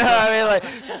 Like, you know what I mean? Like,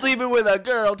 sleeping with a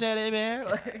girl teddy bear.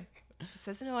 Like, She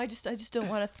says, no, I just don't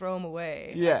want to throw him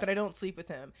away. Yeah. But I don't sleep with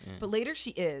him. But later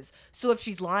she is. So if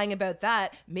she's lying about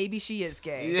that, maybe she is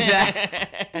gay.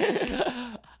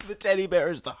 yeah. The teddy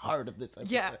bear is the heart of this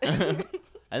episode. Yeah.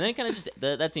 And then it kind of just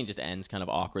that scene just ends kind of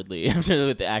awkwardly after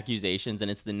with the accusations, and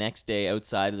it's the next day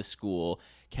outside of the school.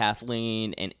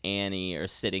 Kathleen and Annie are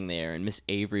sitting there, and Miss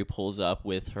Avery pulls up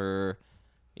with her,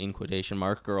 in quotation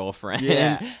mark, girlfriend.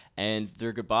 Yeah. And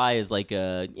their goodbye is like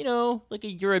a like a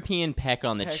European peck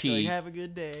on the Heck, cheek. like, have a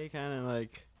good day, kind of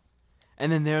like. And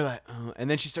then they're like, oh. And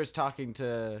then she starts talking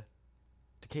to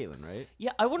Caitlin, right?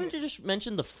 Yeah, I wanted to just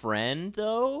mention the friend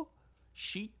though.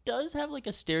 She does have like a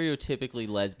stereotypically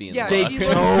lesbian Yeah, look. They she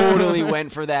totally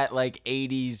went for that like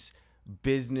 80s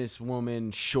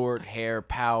businesswoman short hair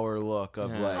power look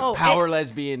of like Oh, power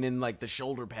lesbian in like the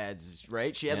shoulder pads,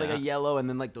 right? She had like Yeah. a yellow and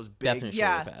then like those big Definitely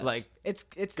Yeah. shoulder pads. like It's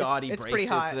gaudy it's pretty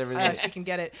bracelets hot. and everything. She can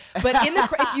get it. But in the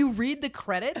if you read the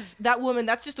credits, that woman,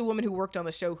 that's just a woman who worked on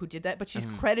the show who did that, but she's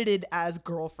credited as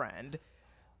girlfriend.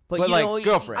 but but, you like, know,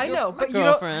 girlfriend. I know, but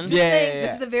girlfriend. you know, Yeah, saying yeah, this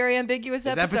yeah. is a very ambiguous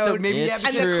This episode. maybe It's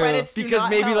and the true. credits do because not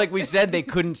maybe help. like we said they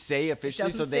couldn't say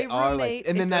officially, so doesn't they say are roommate, like,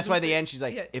 and it then that's why doesn't the say- end she's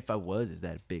like, yeah. if I was, is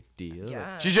that a big deal?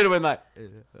 Yeah. She should have been like,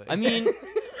 I mean,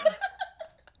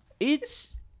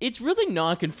 it's really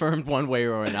not confirmed one way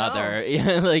or another.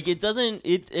 Yeah, like it doesn't.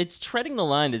 It's treading the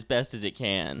line as best as it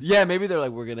can. yeah, maybe they're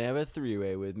like, we're gonna have a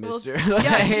 3-way with Well, Mister.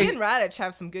 yeah, she and Raditch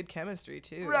have some good chemistry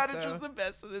too. Radish so. was the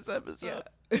best of this episode.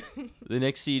 The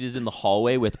next scene is in the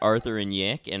hallway with Arthur and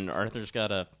Yick, and Arthur's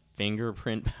got a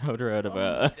fingerprint powder out of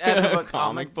a, Out of a comic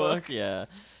comic book. book. Yeah.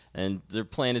 And their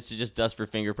plan is to just dust for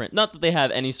fingerprint. Not that they have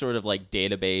any sort of like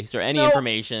database or any Nope.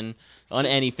 information on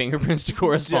any fingerprints to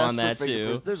correspond that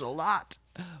to. There's a lot.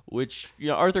 Which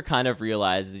Arthur kind of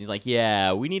realizes. He's like,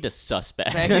 yeah, we need a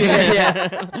suspect.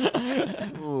 yeah.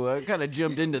 Ooh, I kind of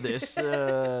jumped into this.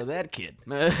 That kid.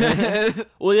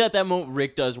 Well, at that moment,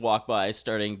 Rick does walk by,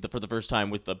 starting for the first time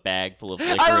with a bag full of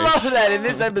licorice. I love that in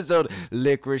this episode.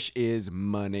 Licorice is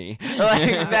money.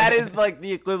 Like that is like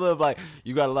the equivalent of like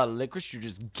you got a lot of licorice, you're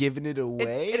just giving it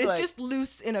away. And it's like, just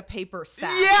loose in a paper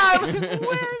sack. yeah. Like,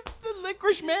 where's the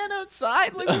licorice man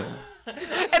outside? Like,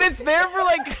 and it's there for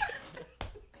like.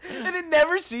 And it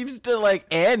never seems to like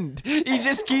end. He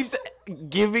just keeps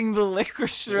giving the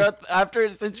licorice throughout after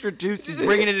it's introduced. He's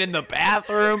bringing it in the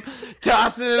bathroom,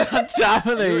 tossing it on top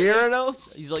of the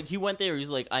urinals. He's like, he went there. He's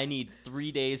like, I need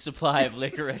 3 days supply of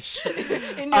licorice.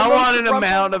 In your I most want an rumpled-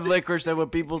 amount of licorice that when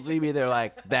people see me, they're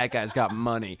like, that guy's got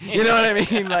money. You know what I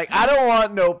mean? Like, I don't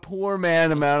want no poor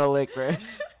man amount of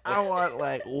licorice. I want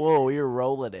like, whoa, you're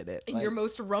rolling in it. in Like, your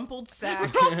most rumpled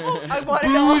sack. I want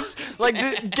it all. booze, like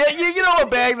get you know a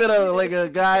bag that like a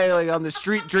guy like on the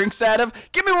street drinks out of.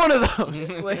 Give me one of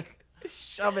those. Like,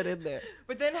 shove it in there.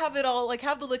 But then have it all, like,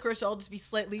 have the licorice all just be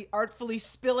slightly artfully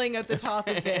spilling at the top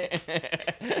of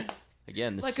it.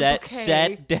 Again, the Like a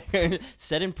set, bouquet.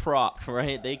 set and prop,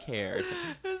 right? They cared.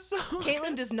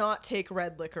 Caitlin does not take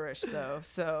red licorice though,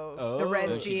 so the Oh. red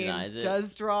Oh, she theme denies it?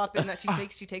 does drop in that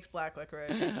she takes black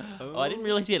licorice. Oh, I didn't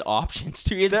realize he had options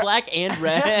too. He has black and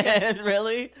red.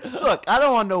 Really? Look, I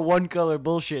don't want no one color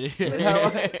bullshit here.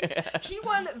 He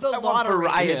won the I want lottery.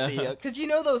 variety. Yeah. Because you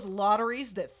know those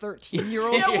lotteries that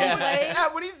 13-year-olds Yeah, will play?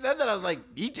 yeah, when he said that, I was like,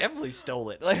 he definitely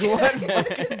stole it. Like, what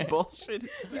fucking bullshit?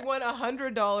 He won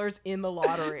 $100 in the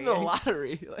lottery. The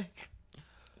lottery, like.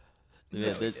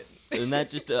 Yeah, and that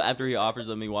just after he offers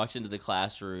them, he walks into the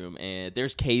classroom, and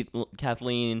there's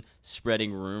Kathleen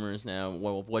spreading rumors now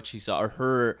of what she saw,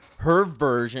 or her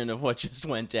version of what just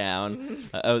went down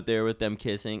out there with them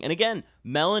kissing. And again,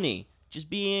 Melanie just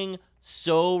being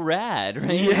so rad,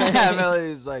 right? Yeah,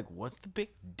 Melody's like, what's the big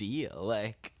deal?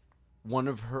 Like, one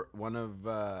of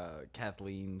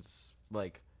Kathleen's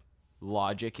like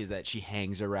logic is that she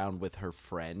hangs around with her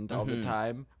friend all the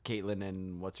time, Caitlin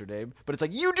and what's her name. But it's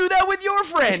like, you do that with your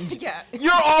friend. Yeah.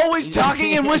 You're always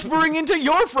talking and whispering into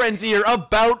your friend's ear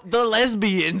about the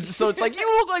lesbians. So it's like, you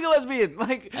look like a lesbian.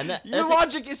 Like, And your that's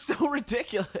logic is so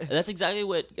ridiculous. And that's exactly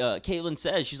what Caitlin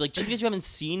says. She's like, just because you haven't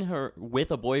seen her with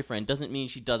a boyfriend doesn't mean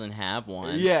she doesn't have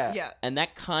one. Yeah. Yeah. And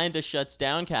that kind of shuts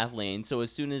down Kathleen. So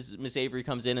as soon as Miss Avery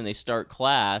comes in and they start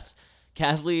class,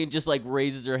 Kathleen just like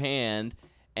raises her hand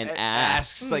and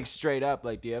asks. Like straight up,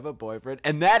 like, do you have a boyfriend?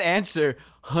 And that answer,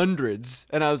 hundreds.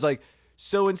 And I was like,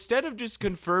 so instead of just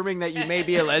confirming that you may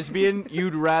be a lesbian,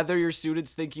 you'd rather your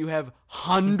students think you have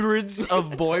hundreds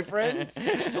of boyfriends?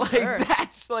 Like, Sure.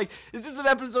 that's like, is this an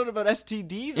episode about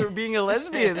STDs or being a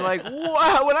lesbian? Like,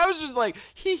 wow. When I was just like,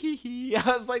 hee hee hee,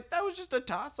 I was like, that was just a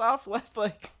toss off.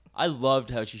 Like, I loved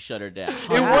how she shut her down. it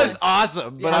was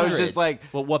awesome, but I was just like,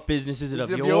 well, what business is it it's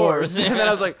of of yours? And then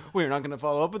I was like, well, you're not going to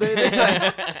follow up with anything?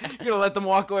 Like, you're going to let them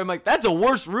walk away? I'm like, that's a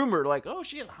worse rumor. Like, oh,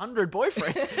 she has 100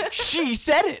 boyfriends. She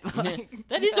said it. Like,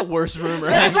 That is a worse rumor.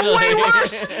 that's actually. way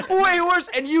worse. Way worse.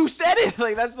 And you said it.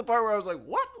 Like, that's the part where I was like,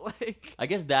 what? Like, I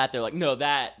guess that they're like, no,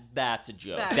 that's a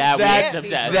joke. That That, we can't accept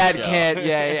be as a that joke. can't.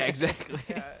 Yeah, exactly.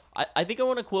 Yeah. I think I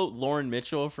want to quote Lauren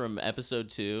Mitchell from episode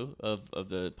 2 of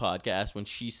the podcast when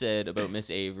she said about Miss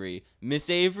Avery,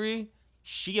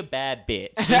 she a bad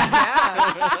bitch.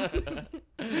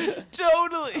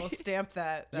 Totally. I'll stamp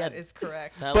that. That Yeah. is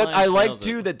correct. That But line I like nails it.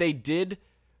 too that they did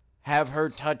have her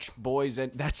touch boys,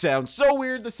 and that sounds so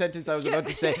weird, the sentence I was about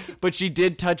to say, but she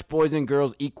did touch boys and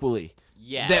girls equally.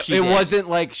 Yeah, That she it did. wasn't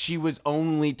like she was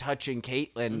only touching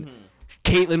Caitlin.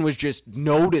 Caitlin was just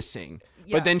noticing.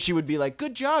 Yeah. But then she would be like,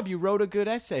 good job, you wrote a good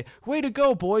essay. Way to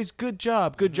go, boys. Good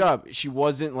job. Good job. She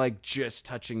wasn't like just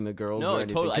touching the girls No, or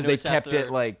anything. totally. I Because they noticed kept after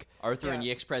it like Arthur and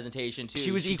Yick's presentation too.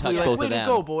 she was equally touched like, both way of to them.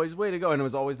 go, boys. Way to go. And it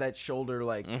was always that shoulder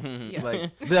like Yeah.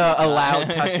 like the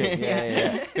allowed touching.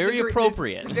 Yeah. Very The gr-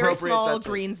 appropriate. The very Appropriate small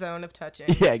touching. green zone of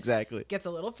touching. Yeah, exactly. Gets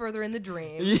a little further in the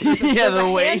dream. Yeah, There's the a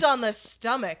hand waist. on the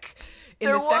stomach in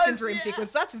There the second was, dream yeah.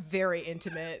 sequence. That's very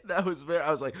intimate. That was very.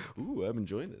 I was like, "Ooh, I'm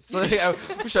enjoying this." Like, I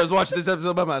wish I was watching this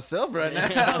episode by myself right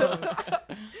now.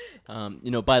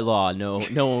 By law,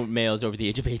 no males over the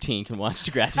age of 18 can watch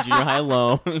Degrassi Junior High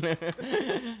alone.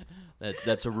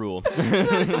 That's a rule.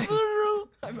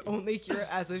 I'm only here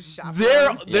as a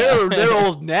chaperone. They're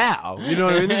old now. You know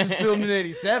what I mean? This is filmed in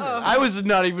 '87. I was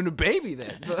not even a baby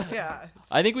then. So. Yeah.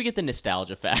 I think we get the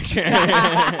nostalgia factor.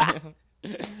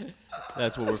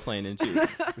 That's what we're playing into.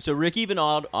 So Rick even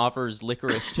offers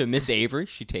licorice to Miss Avery.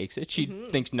 She takes it. She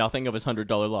thinks nothing of his $100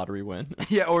 lottery win.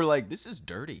 Yeah, or like, this is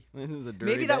dirty. This is a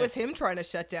dirty. Maybe that day. was him trying to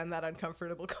shut down that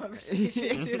uncomfortable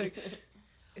conversation. too. Like,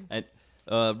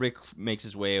 And Rick makes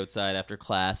his way outside after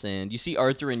class, and you see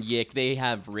Arthur and Yick. They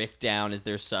have Rick down as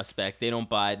their suspect. They don't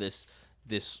buy this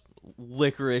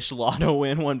licorice lotto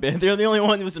win one bit. They're the only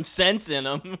one with some sense in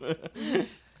them.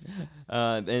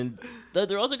 And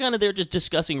they're also kind of there just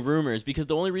discussing rumors, because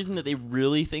the only reason that they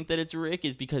really think that it's Rick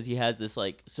is because he has this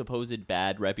like supposed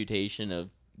bad reputation of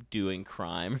doing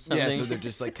crime or something. Yeah, so they're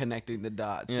just like connecting the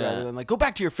dots Yeah. rather than like, go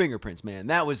back to your fingerprints, man.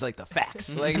 That was like the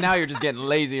facts. Like now you're just getting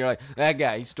lazy. You're like, that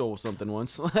guy, he stole something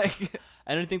once. Like,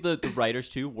 And I think the writers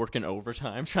too working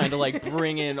overtime trying to like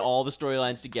bring in all the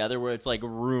storylines together, where it's like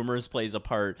rumors plays a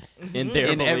part in their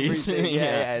in beliefs. everything.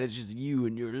 Yeah, and it's just you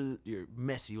and your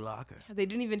messy locker. they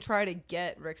didn't even try to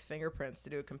get Rick's fingerprints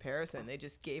to do a comparison. They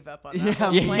just gave up on that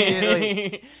whole Yeah.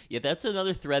 plan. Yeah, that's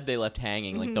another thread they left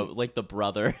hanging, like the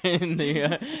brother and the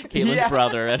Caitlin's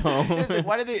brother at home. It's like,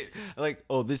 why did they like?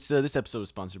 Oh, this episode was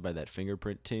sponsored by that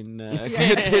fingerprint tin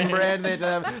tin brand.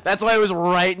 That's why it was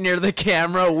right near the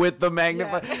camera with the magnifying.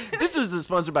 This was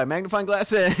sponsored by magnifying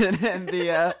glass and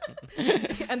the.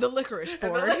 And the licorice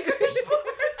board.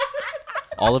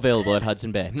 All available at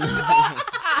Hudson Bay.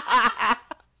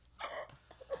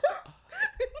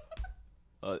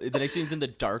 the next scene's in the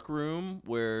dark room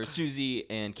where Susie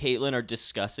and Caitlin are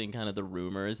discussing kind of the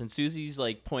rumors, and Susie's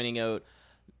like pointing out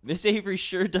Miss Avery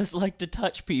sure does like to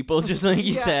touch people, just like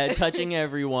you Yeah. said, touching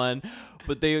everyone.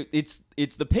 But it's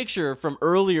the picture from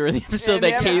earlier in the episode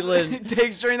that Caitlin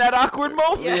takes during that awkward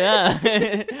moment.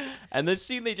 yeah. And this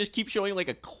scene they just keep showing like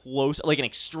an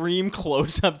extreme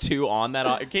close up too on that.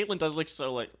 Caitlin does look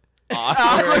so like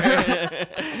awkward.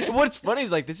 What's funny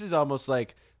is like this is almost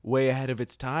like way ahead of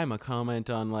its time. A comment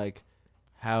on like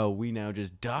how we now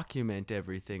just document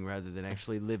everything rather than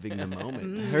actually living the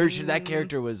moment. That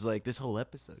character was like this whole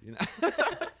episode, you know.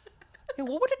 Yeah,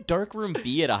 what would a dark room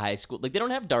be at a high school? Like they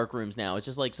don't have dark rooms now. It's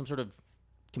just like some sort of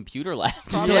computer lab. Just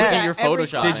Probably. to like, Yeah, do your every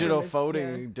Photoshop. class- Digital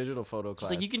photo It's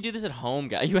class. like you can do this at home,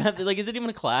 guy. You have like, is it even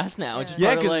a class now? It's just yeah,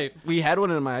 part of because life. we had one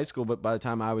in my high school, but by the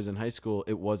time I was in high school,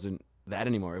 it wasn't that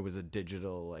anymore. It was a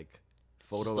digital like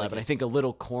photo just lab, like and I a think a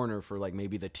little corner for like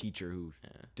maybe the teacher who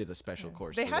did a special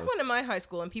course. They for had those. one in my high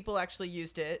school, and people actually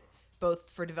used it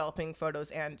both for developing photos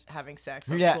and having sex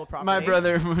on Yeah, school property. my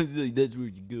brother was like, that's where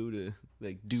you go to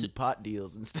like do pot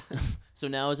deals and stuff. So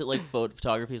now is it like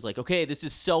photography is like, okay, this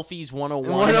is selfies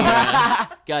 101.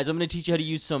 Guys, I'm going to teach you how to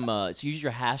use some, so use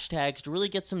your hashtags to really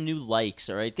get some new likes,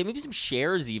 all right? Get maybe some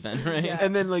shares even, right? Yeah.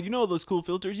 And then like those cool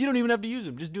filters, you don't even have to use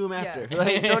them. Just do them after. Yeah.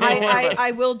 Like, don't even worry about I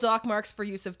will dock marks for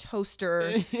use of toaster.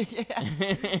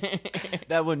 it.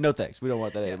 That one, no thanks. We don't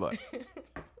want that anymore.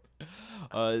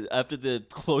 After the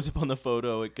close up on the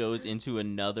photo, it goes into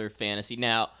another fantasy.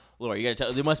 Now, Laura, you gotta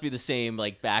tell. There must be the same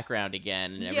like background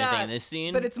again and everything in this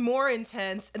scene. but it's more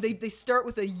intense. And they start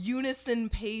with a unison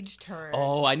page turn.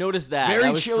 oh, I noticed that. Very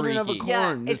that was Children of a freaky. Yeah,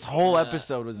 Corn. This it's- whole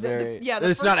episode was the- very. yeah, the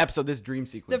This not first- episode. This dream The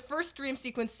sequence. first dream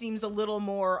sequence seems a little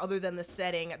more, other than the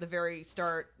setting at the very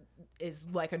start, is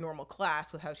like a normal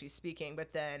class with how she's speaking.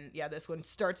 But then, yeah, this one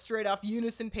starts straight off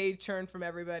unison page turn from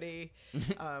everybody.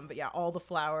 But yeah, all the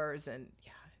flowers and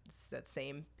yeah, it's that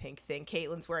same pink thing.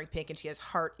 Caitlin's wearing pink and she has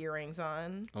heart earrings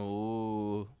on.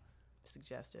 Oh,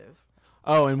 Suggestive.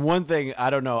 Oh, and one thing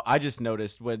I don't know. I just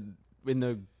noticed when in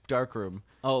the dark room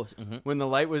when the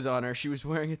light was on her, she was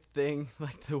wearing a thing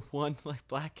like the one like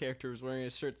black character was wearing a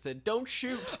shirt that said "Don't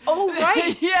shoot." Oh,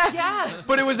 right. Yeah.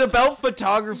 But it was about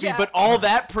photography, Yeah. but all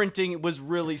that printing was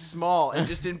really small and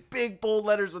just in big bold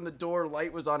letters when the door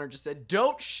light was on her just said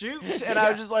 "Don't shoot." And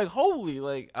I was just like, holy,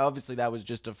 like obviously that was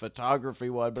just a photography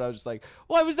one, but I was just like,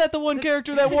 why was that the one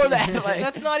character that wore that? Like,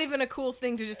 That's not even a cool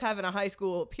thing to just have in a high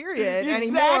school period exactly.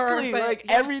 anymore. But Like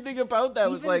yeah. everything about that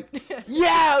was Even- like,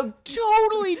 yeah,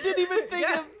 totally didn't even think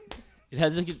Yeah. of it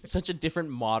has like, such a different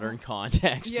modern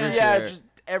context. Yeah. for yeah, sure. just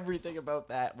everything about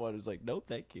that one was like, no,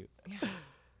 thank you.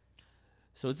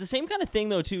 So it's the same kind of thing,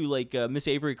 though, too. Like, Miss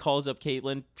Avery calls up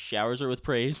Caitlin, showers her with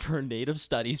praise for her native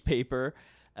studies paper,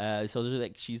 tells her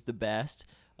that she's the best.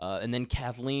 And then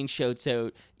Kathleen shouts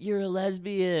out, "You're a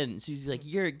lesbian." Susie's like,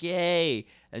 "You're gay."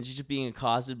 And she's just being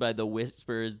accosted by the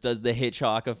whispers, does the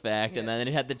Hitchcock effect. And then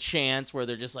it had the chants where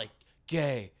they're just like,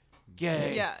 gay,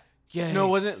 gay, Yeah. gay. No, it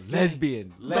wasn't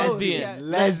lesbian. Lesbian, yeah.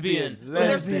 lesbian.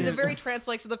 Well, they're very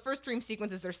like so the first dream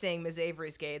sequences they're saying Ms.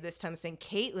 Avery's gay. This time they're saying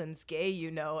Caitlin's gay,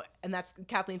 you know, and that's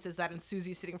Kathleen says that, and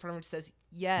Susie sitting in front of her and says,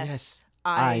 "Yes,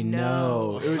 I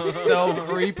know." It was so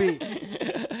creepy.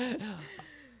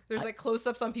 There's like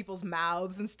close-ups on people's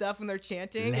mouths and stuff when they're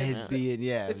chanting. Lesbian,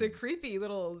 yeah. It's a creepy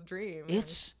little dream.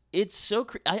 It's so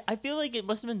I feel like it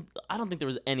must have been. I don't think there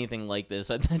was anything like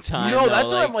this at that time. No, though, that's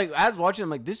what I'm like. As watching, I'm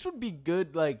like, this would be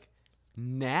good. Like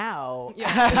now,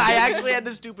 I actually had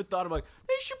this stupid thought. I'm like,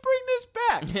 they should bring this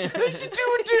back. They should do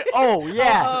it. Oh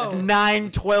yeah,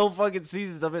 9, 12 fucking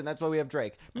seasons of it. And that's why we have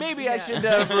Drake. Maybe I should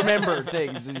remember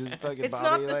things. Fucking It's Bobby,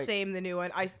 not the like- same, the new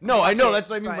one. No, I watch know. it, That's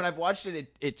what I mean. but- When I've watched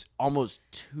it, it's almost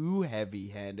too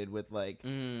heavy-handed with like.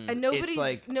 and nobody's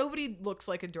like- nobody looks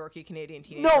like a dorky Canadian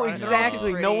teenager. No, They're all too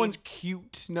exactly. No pretty. one's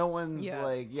cute. No one's Yeah.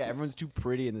 like, yeah, everyone's too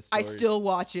pretty in the I story. still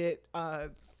watch it.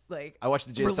 Like I watched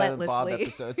the Jay and Silent Bob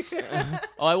relentlessly. episodes.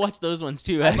 Oh, I watched those ones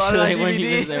too. bought it on Actually, when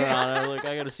DVD. they were on, I was like,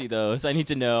 I gotta see those. I need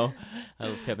to know. I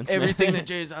love Kevin Smith. Everything that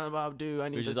Jay and Silent Bob do, I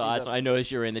need which to is see awesome. them. I noticed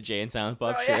you were in the Jay and Silent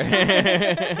Bob Oh, shirt.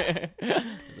 I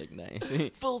was like,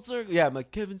 nice. Full circle. Yeah, I'm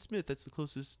like Kevin Smith. That's the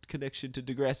closest connection to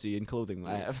Degrassi in clothing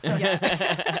I have.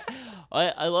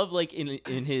 I love like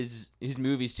in his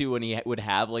movies too when he would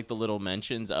have like the little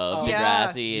mentions of Yeah.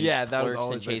 Degrassi and Yeah, that was Clerks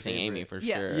and always my Chasing Amy favorite. for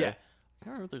Yeah. sure. Yeah. I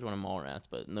don't remember if there's one in Mallrats,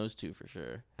 but in those two for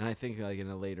sure. And I think like in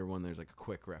a later one, there's like a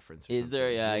quick reference. Or Is there?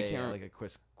 something. Yeah, I can't remember. like a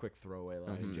quick throwaway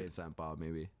line. Jay and Silent Bob,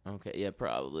 maybe. Okay, yeah,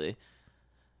 probably.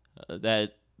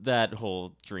 That that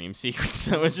whole dream sequence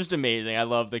that was just amazing. I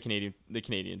love the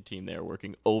Canadian team there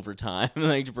working overtime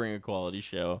like to bring a quality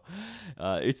show.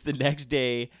 It's the next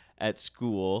day at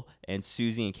school, and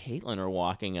Susie and Caitlin are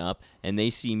walking up, and they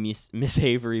see Miss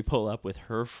Avery pull up with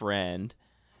her friend,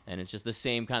 and it's just the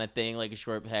same kind of thing, like a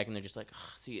short peck, and they're just like,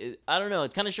 oh, see, I don't know.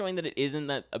 It's kind of showing that it isn't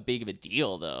that a big of a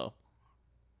deal, though.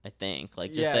 I think,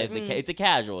 like, just it's a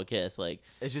casual kiss, like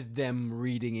It's just them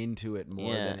reading into it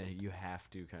more Yeah. than you have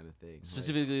to kind of thing.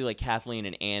 specifically like Kathleen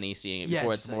and Annie seeing it Yeah,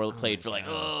 before just it's more like, oh played my for like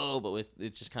God. but with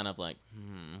it's just kind of like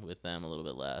with them a little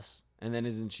bit less. And then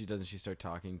doesn't she start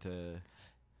talking to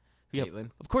Yeah,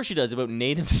 Caitlin? of course she does about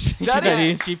native Study.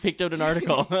 studies. She picked out an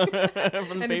article from the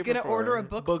And he's paper gonna for order her. a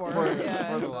book Book for for her. her. Yeah.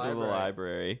 For the For the library.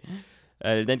 library.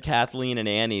 Then Kathleen and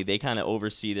Annie, they kind of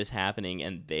oversee this happening,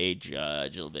 and they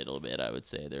judge a little bit. I would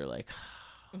say they're like,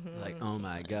 Like, oh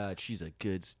my God, she's a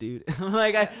good student.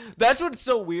 Like, that's what's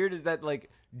so weird is that,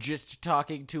 like, just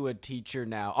talking to a teacher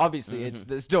now, obviously it's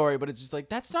the story, but it's just like,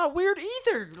 that's not weird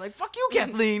either. Like, fuck you,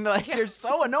 Kathleen. Like, you're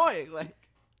so annoying. Like,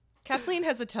 Kathleen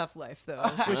has a tough life, though,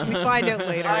 which we find out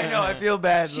later. I know, I feel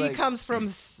bad. She like, comes from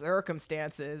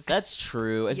circumstances. that's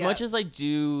true. As Yeah. much as I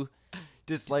do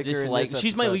dislike her in dislike, this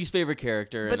she's my episode. least favorite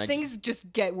character. But and things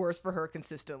just get worse for her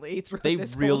consistently throughout They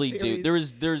this whole really do.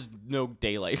 series. There's no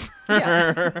daylight for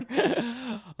Yeah. her.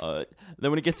 Then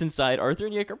when it gets inside, Arthur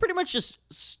and Yick are pretty much just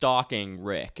stalking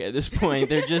Rick at this point.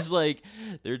 They're just like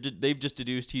they've just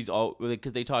deduced he's all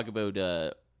because they talk about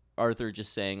Arthur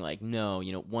just saying like, no,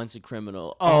 once a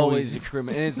criminal, always a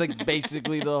criminal. And it's like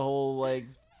basically the whole like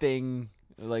thing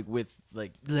like with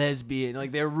like lesbian,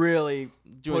 like they're really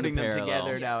Doing putting the them parallel.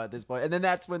 together now at this point. And then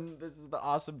that's when this is the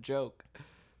awesome joke.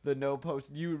 The no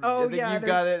post. Oh, I think yeah, you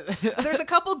got it. There's a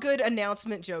couple good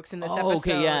announcement jokes in this Oh,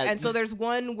 episode. okay, yeah. And so there's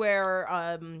one where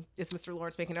it's Mr.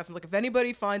 Lawrence making an announcement like, if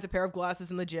anybody finds a pair of glasses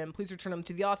in the gym, please return them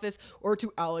to the office or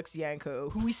to Alex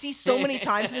Yanko, who we see so many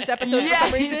times in this episode Yeah, for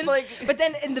some he's reason. like- But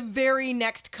then in the very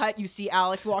next cut, you see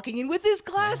Alex walking in with his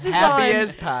glasses Happy on.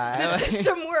 as pie. The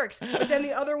system works. But then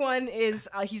the other one is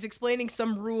he's explaining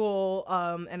some rule,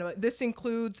 and this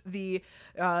includes the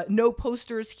no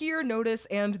posters here notice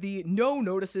and the no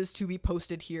notices to be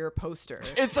posted here poster.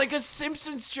 It's like a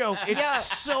Simpsons joke. It's Yeah.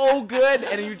 so good,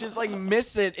 and you just like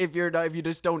miss it if you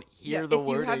just don't hear the if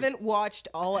wording. you haven't watched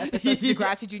all episodes of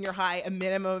Degrassi Junior High a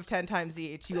minimum of 10 times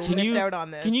each, you'll miss out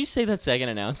on this. Can you say that second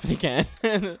announcement again?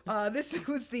 This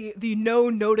was the no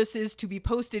notices to be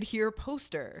posted here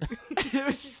poster. It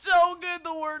was so good,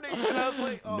 the wording, and I was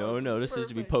like, oh, No this is notices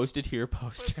to be perfect. posted here,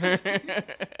 poster.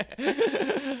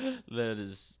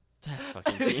 That's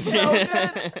fucking genius. so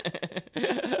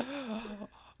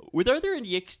With Arthur and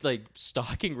Yick like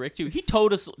stalking Rick too, he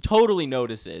totally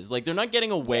notices. Like they're not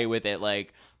getting away with it.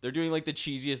 Like they're doing like the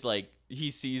cheesiest. Like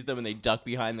he sees them and they duck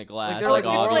behind the glass. They're Like,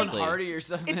 like Laurel and obviously. Hardy or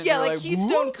something. Yeah, They're like Keystone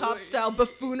 "Whoop." Cop style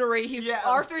buffoonery. He's Yeah.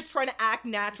 Arthur's trying to act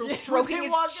natural, stroking They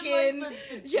his walk in, chin. like,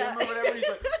 the gym Yeah. or whatever. And he's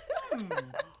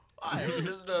like, I'm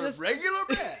just a Just- regular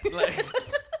man. Like,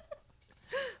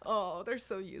 Oh, they're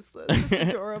so useless. It's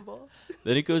adorable.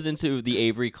 Then it goes into the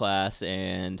Avery class,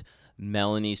 and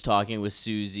Melanie's talking with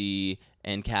Susie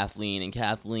and Kathleen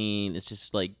is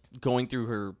just like going through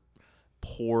her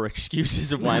poor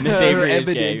excuses of why Miss Her Avery is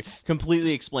gay. evidence.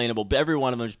 Completely explainable, but every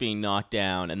one of them just being knocked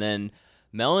down. And then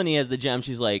Melanie has the gem.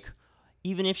 She's like,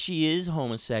 even if she is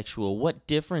homosexual, what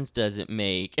difference does it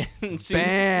make? And Susie-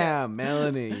 bam,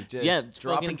 Melanie, just Yeah, it's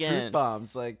dropping fucking again. truth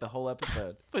bombs like the whole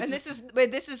episode. And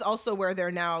this is also where they're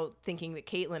now thinking that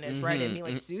Caitlyn is right and being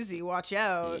like, Susie, watch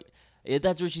out. Yeah,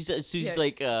 that's what she says. Susie's Yeah.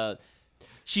 like,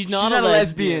 she's She's not a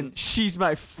lesbian. She's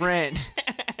my friend.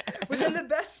 But then the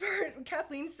best part,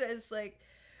 Kathleen says, like,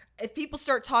 if people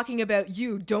start talking about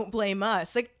you, don't blame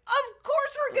us. Like, of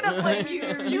course we're gonna blame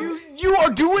you. you are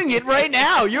doing it right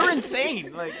now. You're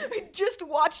insane. Like We just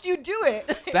watched you do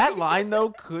it. that line though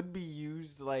could be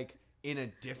used like in a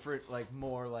different, like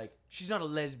more like she's not a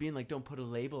lesbian. Like don't put a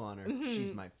label on her.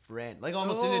 She's my friend. Like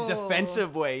almost in a Oh.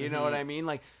 defensive way. You know what I mean?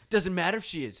 Like doesn't matter if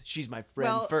she is. She's my friend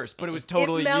Well, first. But it was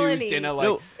totally Melanie- used in a like.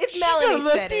 No, if she's Melanie not a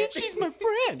said lesbian. it. She's my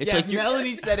friend. It's Yeah, like if you're-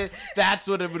 Melanie said it. That's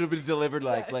what it would have been delivered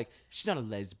like. Like she's not a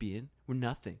lesbian. We're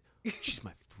nothing. She's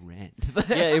my friend.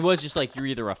 Yeah, it was just like you're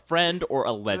either a friend or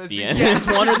a lesbian. Yeah. It's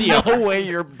one or the no other. way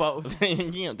you're both.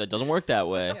 That doesn't work that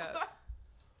way.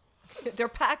 They're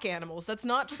pack animals. That's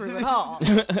not true at all.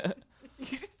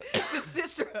 It's a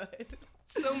sisterhood.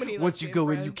 So many. Once you lesbian go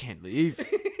in, friends. you can't leave.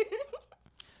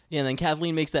 Yeah, and then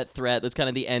Kathleen makes that threat. That's kind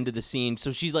of the end of the scene.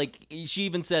 So she's like, she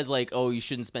even says like, "Oh, you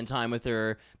shouldn't spend time with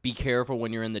her. Be careful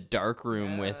when you're in the dark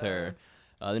room with her."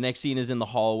 The next scene is in the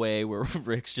hallway where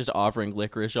Rick's just offering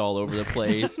licorice all over the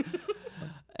place.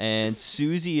 and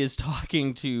Susie is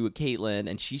talking to Caitlin,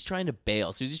 and she's trying to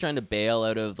bail. Susie's trying to bail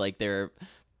out of like their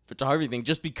photography thing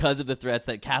just because of the threats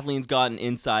that Kathleen's gotten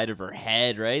inside of her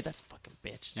head, right? That's fucking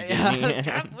bitch.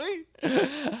 Kathleen.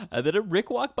 And then Rick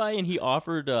walked by and he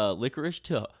offered licorice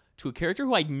to a character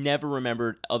who I never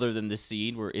remembered other than this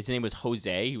scene where his name was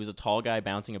Jose. He was a tall guy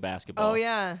bouncing a basketball. Oh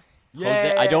yeah.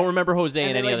 Jose, I don't remember Jose in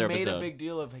And any they, other made episode. a big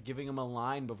deal of giving him a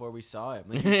line before we saw him.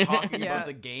 Like, he was talking Yeah. about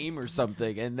the game or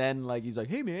something, and then like he's like,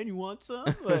 "Hey man, you want some?"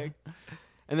 Like,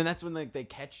 and then that's when like he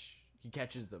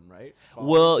catches them, right?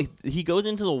 Well, he goes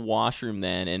into the washroom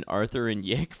then, and Arthur and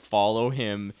Yick follow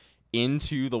him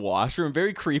into the washroom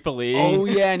very creepily. Oh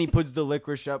yeah, and he puts the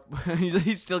licorice up.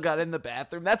 He's still got it in the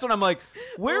bathroom. That's when I'm like,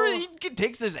 where he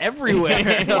takes this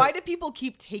everywhere? Why do people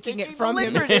keep taking it from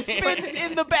him? Licorice. It's been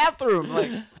in the bathroom.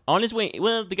 Like, On his way,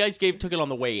 well, the guys took it on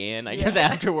the way in. I guess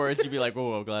afterwards you'd be like,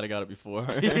 "Oh, I'm glad I got it before."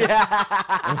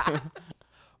 yeah.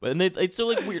 But and it's so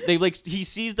like weird. They like he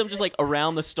sees them just like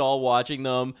around the stall watching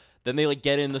them. Then they like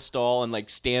get in the stall and like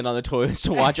stand on the toilets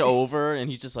to watch over, and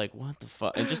he's just like, "What the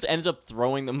fuck?" And just ends up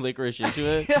throwing them licorice into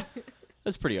it.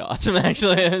 That's pretty awesome,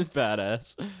 actually. It's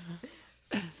badass.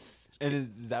 And is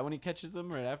that when he catches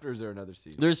them right after, or is there another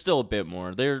scene? There's still a bit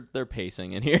more. They're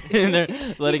pacing in here. And they're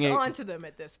letting He's it. on to them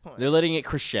at this point. They're letting it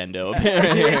crescendo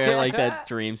here, like that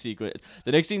dream sequence.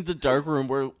 The next scene's the dark room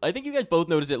where I think you guys both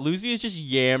noticed it. Lucy is just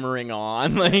yammering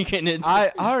on, like, and it's.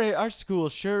 Our school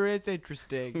sure is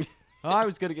interesting. I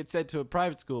was gonna get sent to a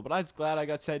private school, but I was glad I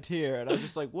got sent here. And I was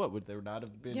just like, what would there not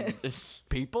have been Yeah.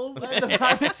 people at the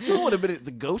private school? Would have been it's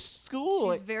a ghost school.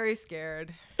 She's Like, very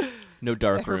scared. No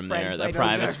dark Her room friend there. That played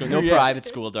private dark school. room. No Yeah. private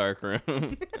school dark room.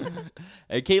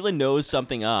 And Caitlin knows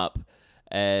something up,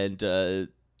 and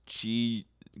she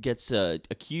gets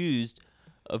accused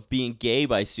of being gay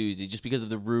by Susie just because of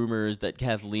the rumors that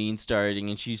Kathleen's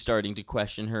starting, and she's starting to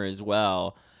question her as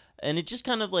well. And it just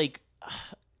kind of like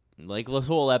the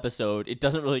whole episode, it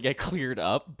doesn't really get cleared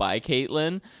up by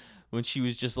Caitlin when she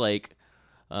was just like.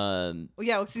 Well,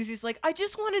 yeah, Susie's like, I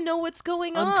just want to know what's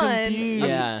going I'm on. confused. I'm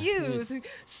Yeah. confused.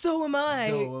 So am I.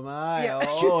 so am I. Yeah.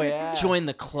 Oh yeah. Join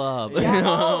the club. Yeah,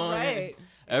 all right.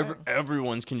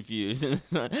 Everyone's confused.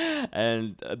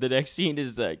 And the next scene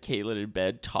is Caitlin in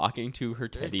bed talking to her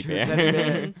teddy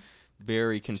bear.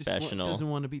 Very confessional. Doesn't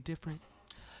want to be different.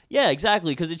 Yeah,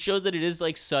 exactly. Because it shows that it is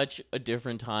like such a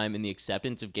different time in the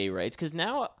acceptance of gay rights. Because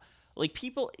now, like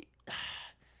people.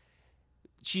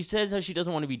 She says how she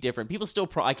doesn't want to be different. People still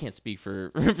I can't speak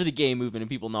for the gay movement, and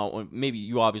people not. Maybe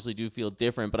you obviously do feel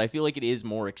different, but I feel like it is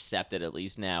more accepted at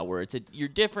least now, where it's you're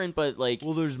different, but like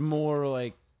Well, there's more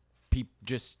like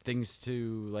just things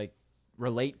to like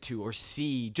relate to or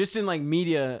see. Just in like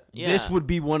media, this Yeah. would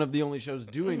be one of the only shows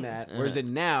doing that. Whereas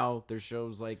in now, there's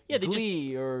shows like Yeah, they just-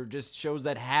 Glee or just shows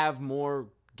that have more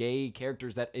gay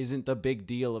characters that isn't the big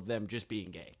deal of them just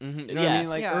being gay. You know what I mean? Yes.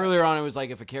 Like Yeah. earlier on, it was like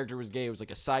if a character was gay, it was like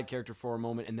a side character for a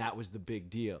moment, and that was the big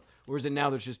deal. Whereas in now,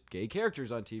 there's just gay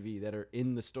characters on TV that are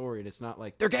in the story, and it's not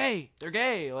like they're gay,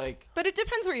 like. But it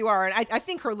depends where you are. And I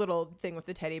think her little thing with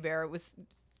the teddy bear was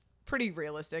pretty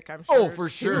realistic, I'm Oh, sure. for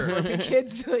sure. For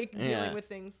kids like Yeah. dealing with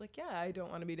things like, yeah, I don't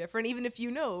want to be different. Even if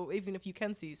you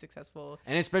can see successful.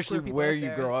 And especially queer people where out you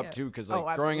there, grow up yeah. too, because Oh,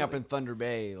 like growing up in absolutely. Thunder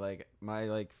Bay, like my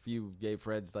like few gay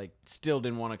friends like still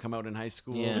didn't want to come out in high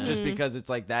school Yeah. just because it's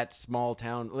like that small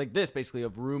town like this basically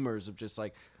of rumors of just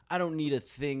like I don't need a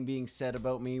thing being said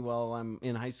about me while I'm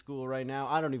in high school right now.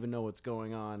 I don't even know what's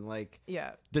going on. Like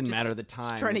Yeah. didn't Just- matter the time.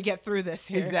 Just trying to get through this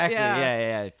here. exactly.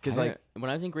 Yeah. Because like when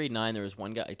I was in grade 9, there was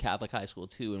one guy at Catholic high school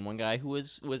too, and one guy who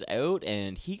was out,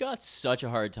 and he got such a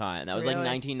hard time. That was like Really?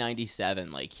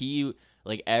 1997.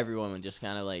 Like everyone would just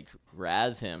kind of like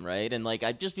razz him, right? And like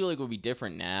I just feel like it would be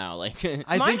different now. Like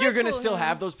I My think high you're gonna school, still yeah.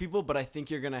 have those people, but I think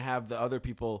you're gonna have the other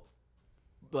people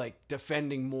like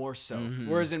defending more so. Mm-hmm.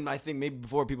 Whereas in I think maybe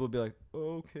before people would be like,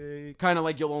 okay, kind of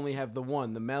like you'll only have the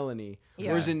one, the Melanie. Yeah.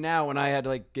 Whereas in now, when I had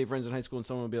like gay friends in high school and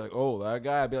someone would be like, oh, that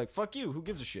guy, I'd be like, fuck you, who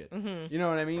gives a shit? Mm-hmm. You know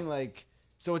what I mean? Like,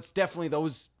 so it's definitely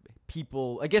those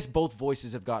people. I guess both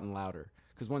voices have gotten louder.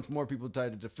 Because once more people try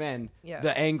to defend, Yeah.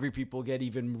 the angry people get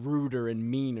even ruder and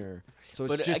meaner. So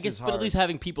it's but just I guess as but at hard least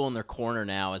having people in their corner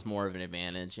now is more of an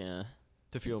advantage. Yeah.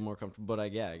 to feel more comfortable. But I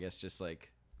guess just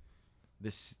like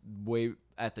this way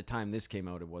at the time this came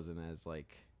out, it wasn't as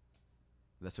like.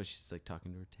 That's why she's like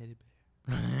talking to her teddy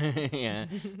bear. Yeah,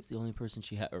 it's the only person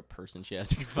she has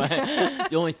to confide.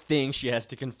 The only thing she has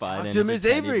to confide in. To is her Miss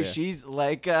teddy Avery, bear. she's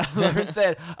like Lauren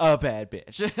said, a bad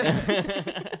bitch.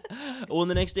 Well,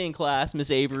 the next day in class, Miss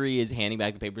Avery is handing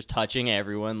back the papers, touching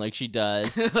everyone like she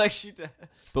does. like she does.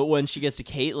 But when she gets to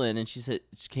Caitlin, and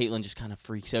Caitlin just kind of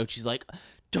freaks out. She's like,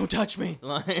 don't touch me.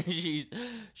 Like, she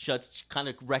shuts, kind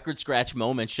of record scratch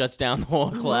moment, shuts down the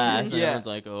whole class. And Yeah. everyone's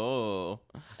like, oh.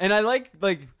 And I like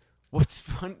what's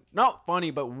not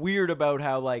funny, but weird about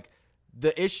how like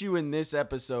the issue in this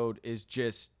episode is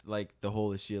just like the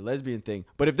whole is she a lesbian thing.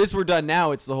 But if this were done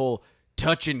now, it's the whole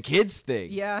touching kids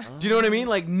thing. Yeah. Do you know what I mean?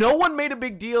 Like no one made a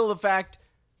big deal of the fact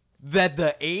that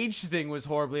the age thing was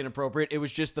horribly inappropriate. It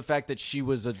was just the fact that she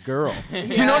was a girl. Do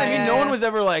you know what I mean? No one was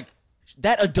ever like,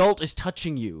 that adult is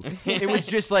touching you. It was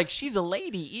just like, she's a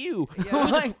lady, ew.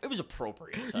 Like, It was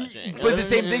appropriate touching. but the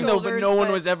same thing though, but Shoulders, no one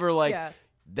but- was ever like yeah.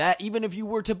 that. Even if you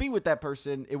were to be with that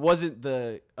person, it wasn't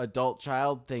the adult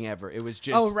child thing ever. It was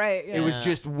just Oh, right, It was yeah.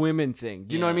 just women thing.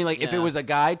 Do you know what I Yeah, mean? Like if it yeah. was a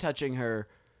guy touching her,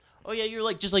 Oh, yeah, you're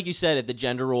like, just like you said, if the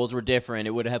gender roles were different,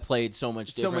 it would have played so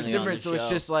much so differently. much on the different. So it's show.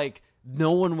 just like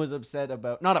no one was upset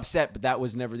about, not upset, but that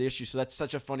was never the issue. So that's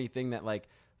such a funny thing that like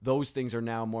those things are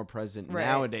now more present Right.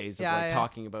 nowadays of Yeah, like yeah.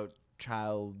 talking about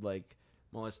child like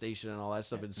molestation and all that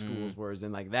stuff in schools, whereas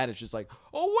in like that it's just like,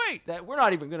 oh wait, that we're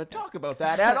not even going to talk about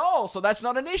that at all, so that's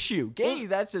not an issue. Gay,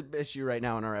 that's an issue right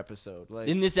now in our episode. Like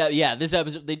In this, this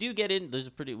episode, they do get in. There's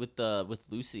a pretty with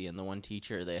Lucy and the one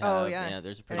teacher they have. Oh, yeah.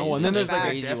 There's a pretty. oh, and then there's like a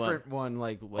crazy different one,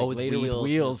 like with later with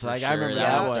wheels. for Like sure. I remember that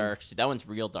that one's one. dark. That one's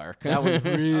real dark. That was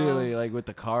really like with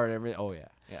the car and everything. Oh yeah,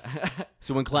 yeah.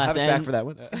 So when class Have us back ends, for that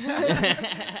one.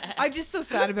 I'm just so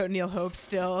sad about Neil Hope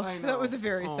still. I know. That was a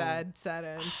very Oh. sad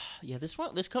end. yeah, this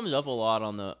comes up a lot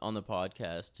on the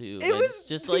podcast too. It Like, was it's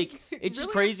just like it's just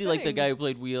really crazy. Like the upsetting. guy who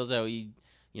played Wheels, how he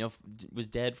was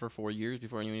dead for 4 years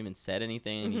before anyone even said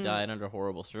anything, and he died under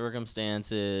horrible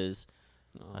circumstances.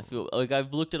 I feel like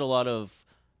I've looked at a lot of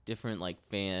different like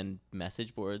fan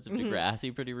message boards of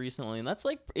Degrassi pretty recently, and that's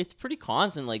like it's pretty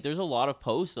constant. Like there's a lot of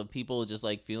posts of people just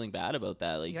like feeling bad about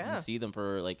that. Like you Yeah. can see them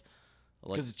for like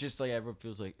Because it's just like everyone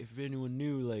feels like if anyone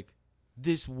knew, like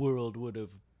this world would have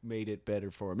made it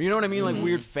better for him. You know what I mean? Like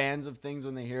weird fans of things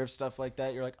when they hear of stuff like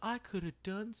that, you're like, I could have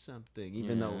done something,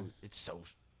 even Yeah. though it's so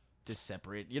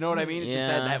separate. You know what I mean? It's just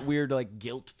Yeah. that weird like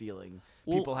guilt feeling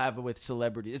Well- people have with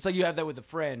celebrities. It's like you have that with a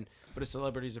friend, but a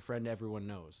celebrity's a friend everyone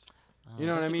knows. You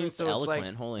know what I that's mean? great- So it's like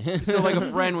eloquent. Holy. so like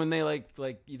a friend when they like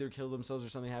either kill themselves or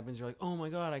something happens, you're like, oh my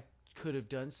god, I could have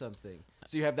done something.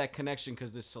 So you have that connection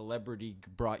because this celebrity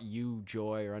brought you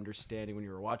joy or understanding when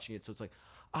you were watching it. So it's like,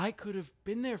 I could have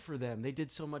been there for them. They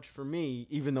did so much for me,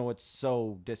 even though it's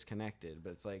so disconnected.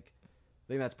 But it's like, I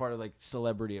think that's part of like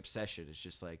celebrity obsession. It's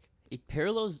just like, It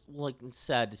parallels, like, it's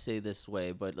sad to say this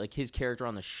way, but like his character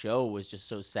on the show was just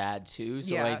so sad too.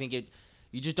 So Yeah. I think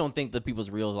you just don't think that people's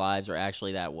real lives are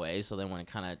actually that way. So then when it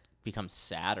kind of becomes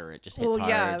sadder, it just hits Well, hard.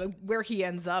 yeah, where he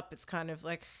ends up, it's kind of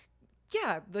like,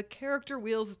 yeah, the character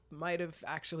Wheels might have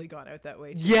actually gone out that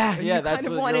way too. Yeah, And yeah, you that's kind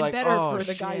of what you're wanted like, better oh, for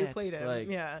the guy who shit, played him. like-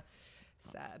 Yeah,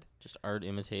 sad. Just art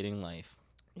imitating life.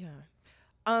 Yeah.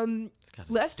 got a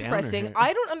Less downer depressing. here.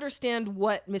 I don't understand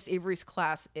what Miss Avery's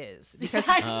class is because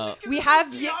Uh, we have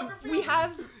it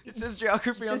says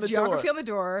geography it on says the geography door. on the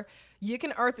door. Yick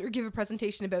and Arthur give a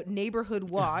presentation about Neighborhood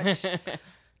Watch.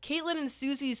 Caitlin and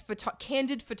Susie's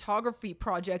candid photography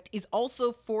project is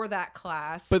also for that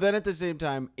class. But then at the same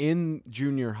time, in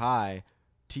junior high,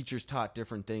 teachers taught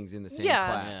different things in the same Yeah.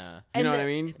 class. Yeah. You And know what the- I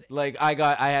mean? Like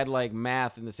I had like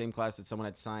math in the same class that someone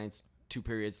had science 2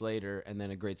 periods later, and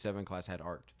then a grade 7 class had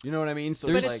art. You know what I mean? So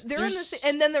But it's it's, like they're in the there's-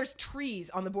 and then there's trees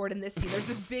on the board in this scene. There's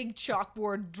this big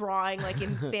chalkboard drawing, like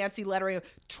in fancy lettering,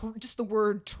 just the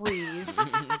word trees,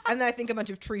 and then I think a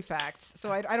bunch of tree facts.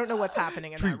 So I don't know what's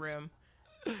happening in that room.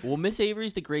 Well, Miss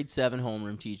Avery's the grade 7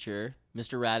 homeroom teacher.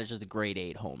 Mr. Radish is the grade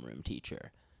 8 homeroom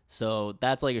teacher. So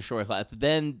that's like a short class. But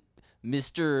then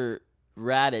Mr.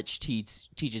 Radish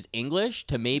teaches English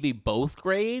to maybe both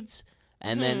grades.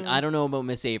 And then I don't know about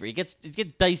Miss Avery. It gets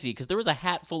dicey because there was a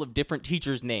hat full of different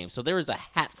teachers' names. So there was a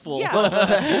hat full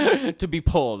to be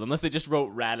pulled, unless they just wrote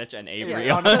Radish and Avery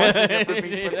Yeah. on So-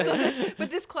 it.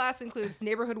 But this class includes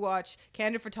Neighborhood Watch,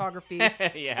 candid photography,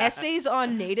 Yeah. essays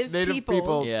on native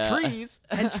peoples, Yeah. trees.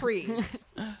 and trees.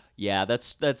 Yeah,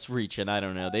 that's reaching. I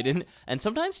don't know. They didn't, and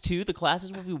sometimes too, the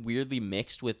classes will be weirdly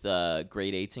mixed with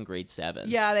grade 8s and grade 7s.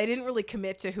 Yeah, they didn't really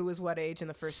commit to who was what age in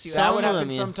the first few. Some That would of happen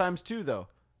them, yeah. sometimes too, though.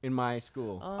 In my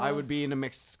school, I would be in a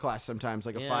mixed class sometimes,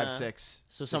 like a Yeah. 5, 6.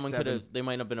 So 6, someone could 7. have. They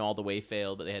might have been all the way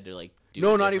failed, but they had to like do.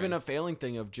 No, it not even a different. failing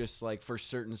thing of just like for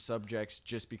certain subjects,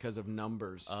 just because of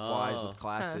numbers wise Oh. with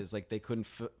classes, like they couldn't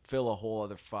fill a whole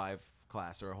other 5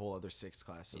 class or a whole other 6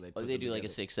 class, so they Oh, they do like a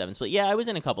 6-7 split. Yeah, I was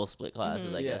in a couple split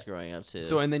classes. I Yeah. guess growing up too.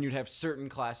 So and then you'd have certain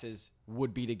classes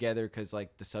would be together because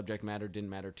like the subject matter didn't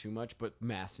matter too much, but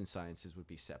maths and sciences would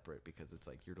be separate because it's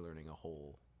like you're learning a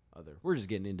whole We're just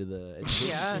getting into the education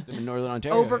Yeah. system in Northern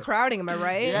Ontario. Overcrowding, am I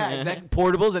right? Yeah, exactly.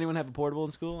 Portables. Anyone have a portable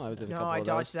in school? I was in a No, couple I of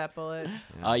dodged those. that bullet.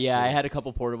 Yeah, I sick. had a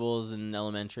couple portables in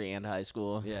elementary and high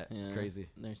school. Yeah, it's crazy.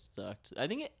 They sucked. I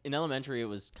think in elementary it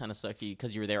was kind of sucky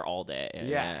because you were there all day.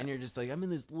 Yeah, and you're just like, I'm in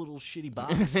this little shitty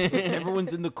box.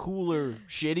 Everyone's in the cooler,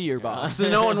 shittier box,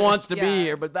 and no one wants to Yeah. be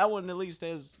here. But that one at least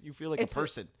has you feel like a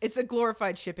person. It's a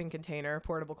glorified shipping container,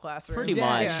 portable classroom. pretty Yeah,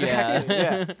 much. exactly.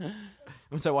 Yeah.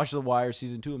 Once I watched The Wire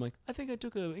season 2, I'm like, I think I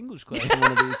took an English class in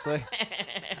one of these. Like,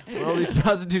 where all these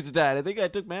prostitutes died. I think I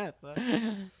took math.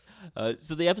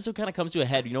 So the episode kind of comes to a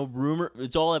head. Rumor.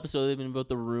 It's all episode been about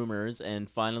the rumors, and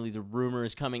finally the rumor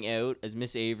is coming out as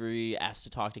Miss Avery asks to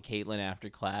talk to Caitlin after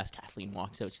class. Kathleen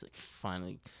walks out. She's like,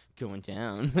 finally going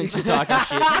down. Like she's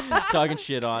talking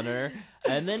shit on her.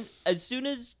 And then as soon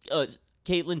as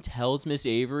Caitlin tells Miss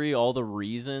Avery all the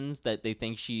reasons that they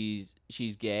think she's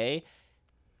gay,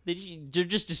 they're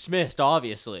just dismissed,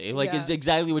 obviously. Like, Yeah. it's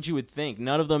exactly what you would think.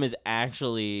 None of them is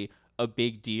actually a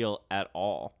big deal at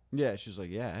all. Yeah, she's like,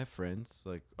 yeah, I have friends.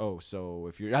 Like, oh, so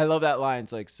if you're, I love that line.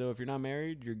 It's like, so if you're not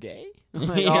married, you're gay.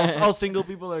 Like, all single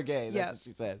people are gay. That's Yeah. what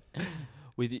she said.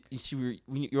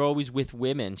 You're always with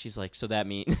women. She's like, so that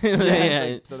means Yeah,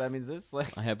 it's like, so that means this.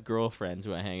 Like, I have girlfriends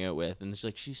who I hang out with, and she's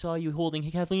like, she saw you holding.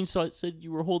 Kathleen said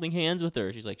you were holding hands with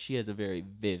her. She's like, she has a very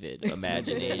vivid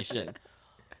imagination.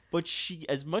 But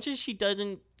as much as she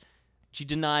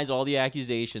denies all the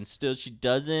accusations. Still, she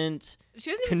doesn't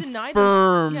She doesn't even deny them.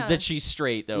 confirm Yeah. that she's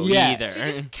straight though Yeah. either. She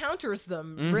just counters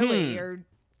them, Mhm. really. Or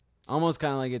almost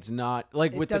kind of like it's not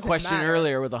like It with the doesn't question matter.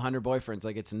 earlier with 100 boyfriends.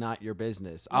 Like, it's not your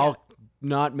business. Yeah. I'll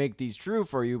not make these true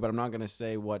for you, but I'm not gonna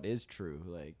say what is true.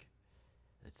 Like,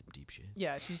 that's some deep shit.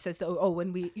 yeah, she says,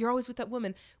 when you're always with that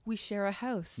woman, we share a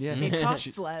house. Yeah, It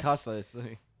costs less. Costs less.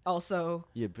 Like, Also,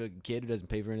 you have a kid who doesn't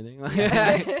pay for anything.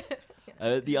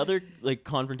 The other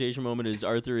confrontation moment is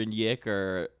Arthur and Yick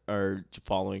are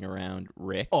following around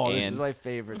Rick. Oh, this and- is my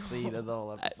favorite scene of the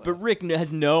whole episode. But Rick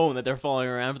has known that they're following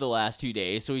around for the last 2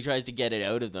 days, so he tries to get it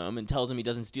out of them and tells them he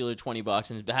doesn't steal her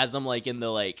 $20 and has them like in the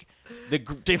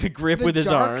grip the with his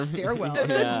dark arm. stairwell. Yeah.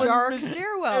 The dark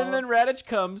stairwell. And then Raditch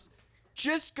comes,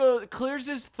 clears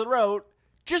his throat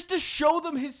just to show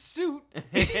them his suit.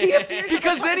 He appears in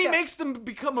Because the then he podcast. makes them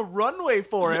become a runway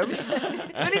for him.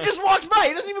 Then he just walks by.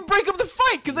 He doesn't even break up the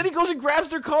fight because then he goes and grabs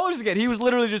their collars again. He was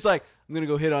literally just like, I'm going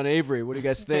to go hit on Avery. What do you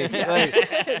guys think? Like,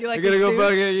 You like I'm going to the go suit?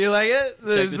 fucking, you like it?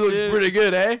 This the looks suit. pretty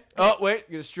good, eh? Oh, wait.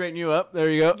 Going to straighten you up. There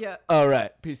you go. Yeah. All right.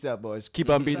 Peace out, boys. Keep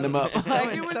on beating them up. So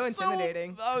Like, it was so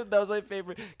intimidating. that was my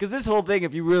favorite. Because this whole thing,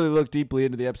 if you really look deeply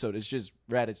into the episode, it's just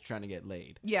Raditch trying to get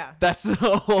laid. Yeah. That's the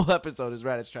whole episode is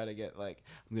Raditch trying to get, like,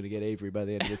 I'm going to get Avery by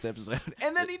the end of this episode.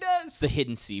 And then he does. It's the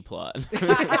hidden C plot.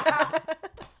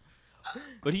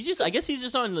 But I guess he's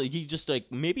just on, like,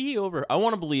 I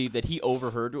want to believe that he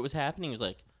overheard what was happening. He was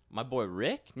like, my boy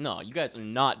Rick? No, you guys are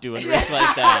not doing Rick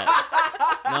like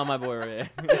that. Not my boy Rick.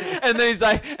 And then he's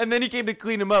like, and then he came to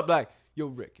clean him up, like, yo,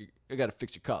 Rick, I got to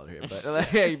fix your collar here. But, like,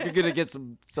 hey, you're going to get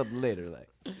something later. Like,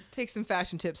 Take some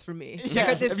fashion tips from me. Yeah. Check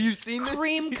out this Have you seen this?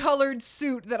 cream-colored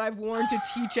suit that I've worn to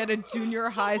teach at a junior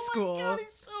high school. Oh my God,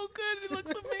 he's so good. He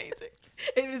looks amazing.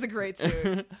 It is a great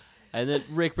suit. And then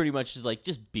Rick pretty much is like,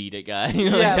 just beat it, guy.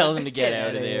 Yeah, Tells him to get out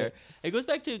outta of there. here. It goes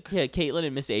back to Caitlin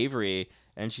and Miss Avery.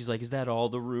 And she's like, is that all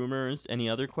the rumors? Any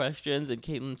other questions? And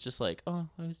Caitlin's just like, oh,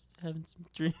 I was having some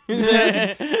dreams.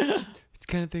 It's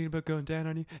kind of thinking about going down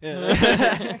on you.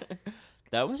 Yeah.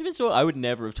 That must have been so. I would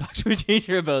never have talked to a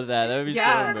teacher about that. That would be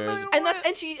Yeah. so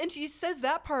embarrassing. And she says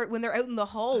that part when they're out in the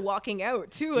hall walking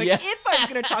out too. Like, Yeah. if I was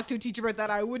gonna talk to a teacher about that,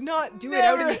 I would not do it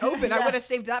out in the open. I would have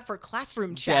saved that for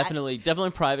classroom chat.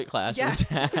 Definitely private classroom Yeah.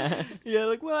 chat. Yeah,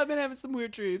 like, well, I've been having some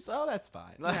weird dreams. Oh, that's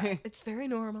fine. Like, Yeah, it's very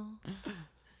normal.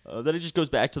 Then it just goes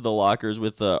back to the lockers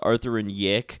with Arthur and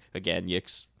Yick. Again,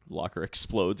 Yick's locker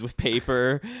explodes with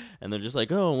paper, and they're just like,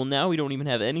 oh, well, now we don't even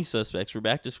have any suspects. We're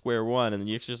back to square one. And then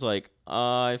Yick's just like,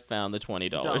 I found the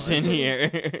 $20 in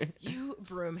here. You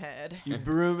broomhead. you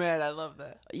broomhead. I love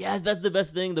that. Yes, that's the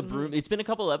best thing. The broom. It's been a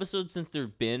couple episodes since there's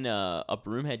been a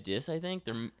broomhead diss, I think.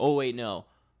 Oh, wait, no.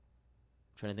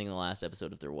 I'm trying to think of the last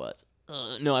episode if there was.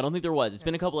 No, I don't think there was. It's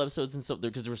been a couple episodes since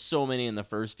because there were so many in the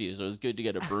first few, so it was good to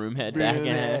get a broomhead back in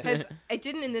it. It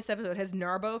didn't in this episode. Has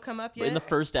Narbo come up yet? In the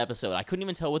first episode, I couldn't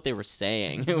even tell what they were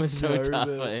saying. It was so tough.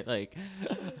 Like,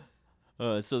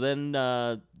 so then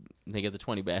they get the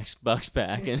 $20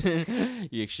 back, and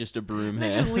Yick's just a broomhead.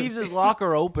 He just leaves his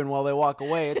locker open while they walk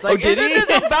away. It's like, did isn't he?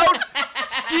 this about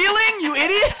stealing, you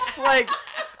idiots? Like,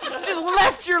 you just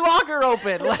left your locker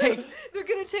open. Like, They're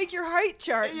gonna take your height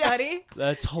chart, buddy.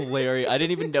 That's hilarious. I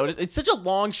didn't even notice. It's such a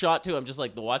long shot too. I'm just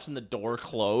like watching the door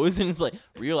close, and it's like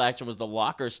real action was the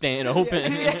locker staying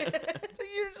open.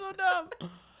 You're so dumb.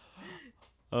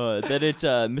 Then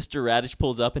Mr. Radish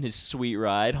pulls up in his sweet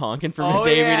ride, honking for Miss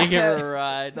Avery to give her a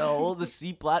ride. The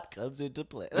C plot comes into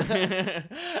play.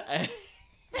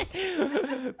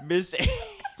 Miss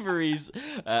Avery's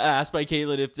asked by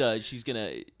Caitlin if she's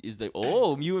gonna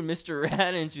you and Mr.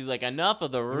 Radish, and she's like, enough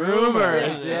of the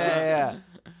rumors. Yeah.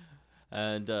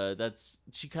 And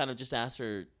she kind of just asked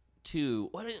her too.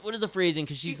 What is the phrasing?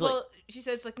 Because she's she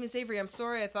says like, Miss Avery, I'm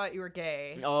sorry, I thought you were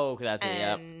gay. oh, that's it.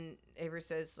 Yep. And Avery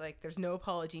says like, there's no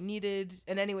apology needed.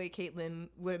 And anyway, Caitlin,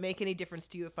 would it make any difference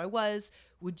to you if I was?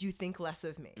 Would you think less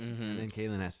of me? And then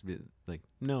Caitlin has to be like,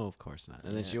 no, of course not.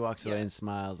 And then she walks away Yeah. and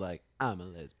smiles like, I'm a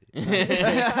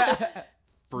lesbian.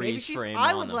 Maybe Freeze frame.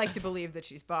 I on would them. like to believe that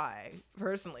she's bi,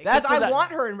 personally. That's Because what I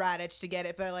want her and Radich to get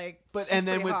it, but like, But she's and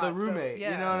then pretty with the hot, so, roommate,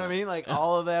 yeah. you know what I mean? Like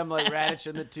all of them, like Radish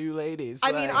and the two ladies.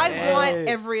 I mean, like, I want hey.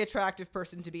 every attractive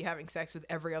person to be having sex with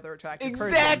every other attractive person.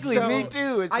 Exactly, so me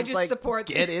too. It's I just just like, support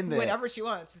get in there. whatever she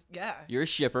wants. Yeah. You're a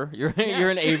shipper. You're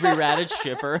an Avery Radish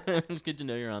shipper. It's good to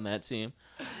know you're on that team.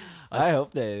 I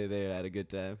hope they had a good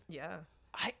time. Yeah.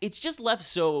 It's just left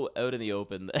so out in the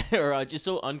open, or just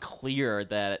so unclear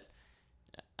that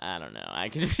I don't know. I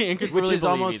could Which really is believe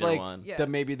almost either like one. Yeah.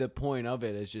 maybe the point of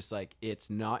it is just like, it's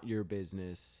not your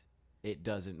business. It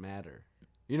doesn't matter.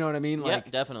 You know what I mean? Yeah,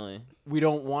 Like definitely. we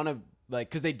don't want to like,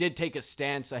 because they did take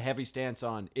a heavy stance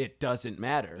on it doesn't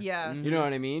matter. Yeah. You know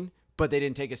what I mean? But they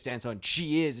didn't take a stance on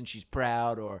she is and she's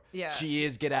proud, or Yeah. she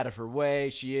is get out of her way.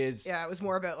 She is. Yeah, it was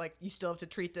more about like, you still have to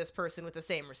treat this person with the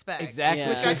same respect. Exactly. Yeah.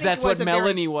 Which I Because think that's was what a very-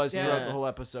 Melanie was throughout Yeah. the whole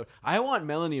episode. I want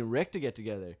Melanie and Rick to get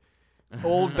together.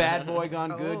 Old bad boy gone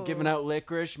good, Oh. giving out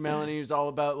licorice. Melanie was all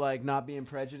about like not being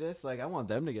prejudiced. Like I want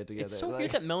them to get together. It's so like,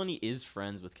 weird that Melanie is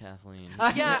friends with Kathleen.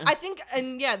 Yeah, I think,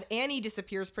 and yeah, Annie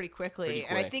disappears pretty quickly, Pretty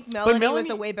and I quick. think Melanie was Melanie-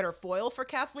 a way better foil for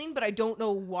Kathleen, but I don't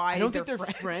know why. I don't think they're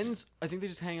friends. friends. I think they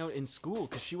just hang out in school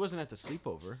because she wasn't at the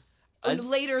sleepover.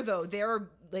 Later though, they're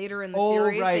later in the Oh,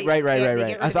 series. right, they, right, right, they right, get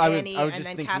right. rid I of thought I was- Annie, I was and just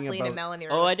then thinking Kathleen about- and Melanie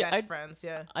are Oh, like I best did- friends.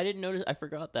 Yeah. I didn't notice. I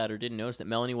forgot that, or didn't notice that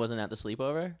Melanie wasn't at the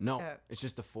sleepover. No, Yeah. it's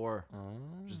just the four.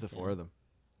 Just the four of them.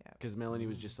 Yeah. Because Melanie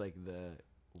was just like the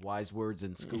wise words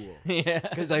in school. Yeah.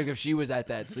 Because like if she was at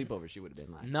that sleepover, she would have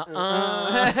been like,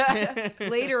 Nuh-uh.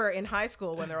 Later in high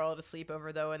school, when they're all at a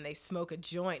sleepover though, and they smoke a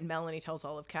joint, Melanie tells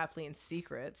all of Kathleen's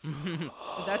secrets.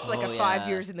 That's like Oh, a 5 yeah.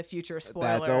 years in the future spoiler.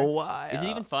 "That's a why." Is it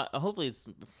even fun? Hopefully it's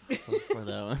before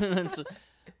though.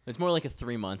 It's more like a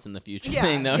 3 months in the future Yeah,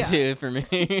 thing though yeah. too for me.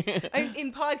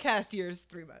 In podcast years,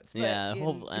 3 months. But Yeah, in I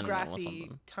don't know, Degrassi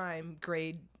something. time,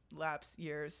 grade lapse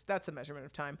years, that's a measurement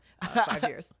of time. 5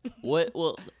 years. What?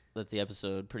 Well, that's the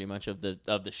episode pretty much of the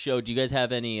show. Do you guys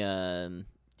have any?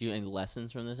 Do you have any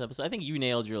lessons from this episode? I think you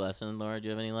nailed your lesson, Laura. Do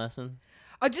you have any lesson?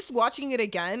 Just watching it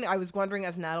again, I was wondering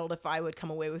as an adult if I would come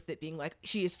away with it being like,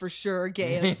 she is for sure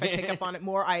gay. And if I pick up on it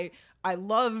more, I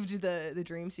loved the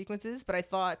dream sequences, but I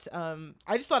thought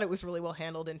I just thought it was really well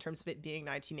handled in terms of it being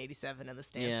 1987 and the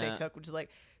stance Yeah. they took, which is like,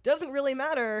 doesn't really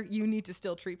matter. You need to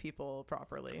still treat people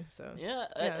properly. So Yeah,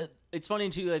 Yeah. it's funny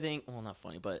too. I think, well, not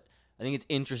funny, but I think it's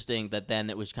interesting that then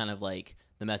it was kind of like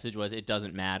the message was it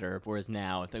doesn't matter, whereas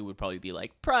now it would probably be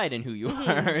like pride in who you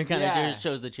are. It kind of Yeah. just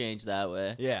shows the change that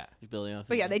way. Yeah. Just building off.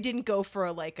 But of yeah, this. they didn't go for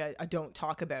a don't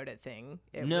talk about it thing.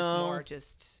 It was No. more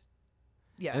just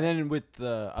yeah. And then with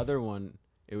the other one,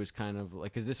 it was kind of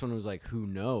like, because this one was like, who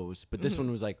knows? But this one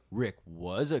was like, Rick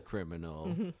was a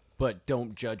criminal, but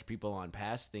don't judge people on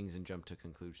past things and jump to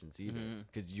conclusions either,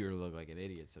 because you look like an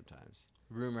idiot sometimes.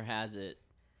 Rumor has it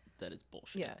that it's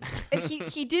bullshit. yeah, and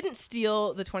he didn't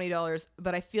steal the $20,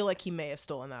 but I feel like he may have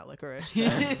stolen that licorice.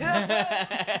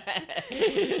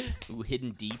 Ooh,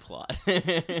 hidden D plot.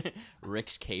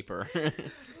 Rick's caper.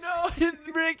 No,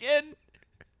 Rick and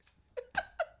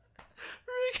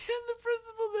the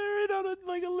principal, they're in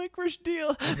on a licorice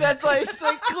deal. That's like, it's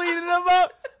like cleaning them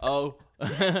up. Oh.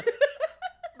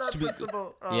 Not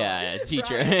principal. Yeah,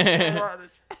 teacher.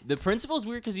 The principal's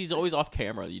weird because he's always off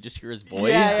camera. You just hear his voice.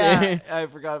 Yeah, I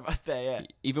forgot about that. Yeah.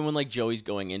 Even when like Joey's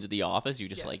going into the office, you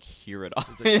just Yeah. like hear it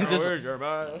off. Like, It's just- "Oh, you're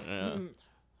mine." yeah.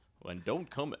 And don't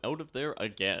come out of there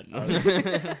again.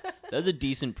 That's a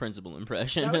decent principal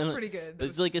impression. That was pretty good. That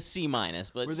It's like a C minus,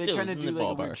 but Were they still trying to it's do in the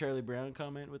like a weird ballpark. Charlie Brown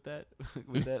comment with that?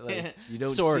 With that, like you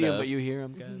don't Sort see him, of. but you hear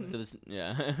him, kind So this,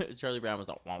 yeah, Charlie Brown was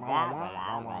like, wah, wah, wah,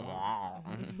 wah, wah, wah.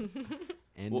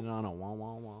 ending on a wah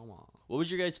wah wah wah. What was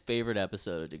your guys' favorite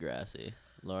episode of Degrassi,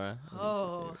 Laura? What was your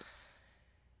Oh, favorite?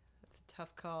 that's a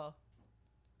tough call.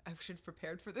 I should have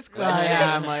prepared for this Oh, question.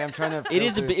 yeah, I'm trying to. It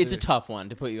is filter it's a through. tough one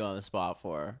to put you on the spot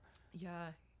for. Yeah,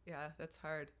 Yeah, that's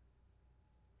hard.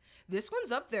 This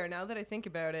one's up there now that I think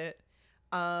about it.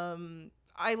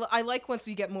 I like once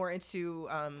we get more into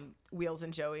Wheels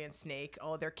and Joey and Snake,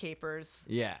 all their capers.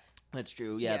 Yeah. That's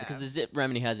true. Yeah, Yeah. because the Zit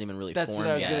remedy hasn't even really That's formed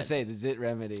what I was yet. going to say. The Zit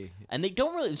remedy. And they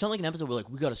don't really. It's not like an episode where like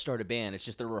we got to start a band. It's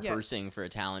just they're rehearsing for a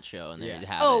talent show, and they Yeah.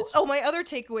 have Oh, it. oh! My other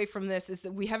takeaway from this is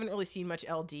that we haven't really seen much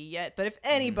LD yet. But if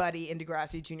anybody in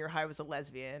Degrassi Junior High was a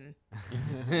lesbian,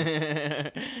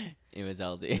 It was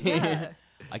LD. Yeah.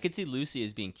 I could see Lucy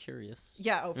as being curious.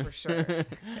 yeah, oh for sure.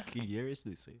 Curious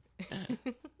Lucy.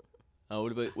 Oh,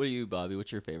 what are you, Bobby?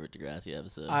 What's your favorite Degrassi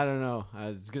episode? I don't know. I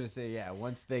was going to say, yeah,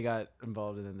 once they got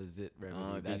involved in the Zit remedy.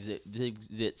 Oh, big, that's, big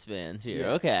Zits fans here.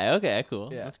 Yeah. Okay,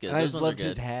 cool. yeah. That's good. And I Those just ones are loved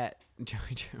his good. hat. Joey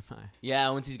Jeremiah. Yeah,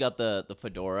 once he's got the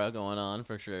fedora going on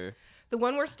for sure. The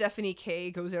one where Stephanie K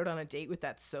goes out on a date with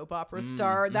that soap opera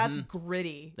star, that's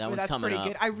gritty. That one's that's coming pretty up.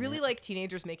 good. I really like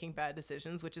teenagers making bad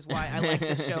decisions, which is why I like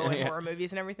the show and Yeah. horror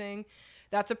movies and everything.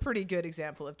 That's a pretty good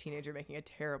example of teenager making a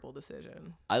terrible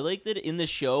decision. I like that in the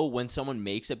show when someone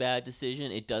makes a bad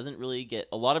decision, it doesn't really get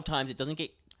a lot of times it doesn't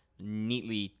get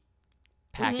neatly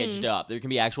packaged up. There can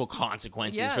be actual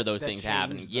consequences Yeah. for those That things change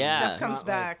happening. them. Yeah. Stuff It's comes not like-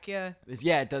 back, yeah.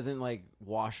 Yeah, it doesn't like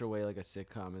wash away like a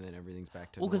sitcom and then everything's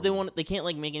back to Well, because normal. they can't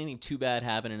like make anything too bad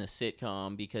happen in a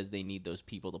sitcom because they need those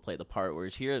people to play the part.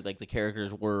 Whereas here, like the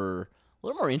characters were a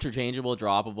little more interchangeable,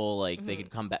 droppable. Like they could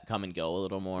come and go a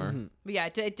little more. But yeah,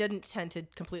 it didn't tend to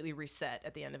completely reset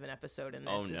at the end of an episode in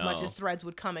this. Oh, As much no. as threads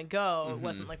would come and go, it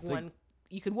wasn't like one.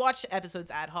 You could watch episodes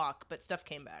ad hoc, but stuff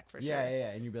came back for sure.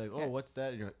 Yeah, and you'd be like, oh, Yeah. what's that?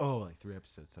 And you're like, oh, like 3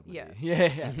 episodes. Somebody. Yeah.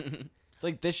 yeah. It's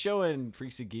like this show and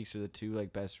Freaks and Geeks are the two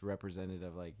like best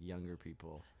representative like younger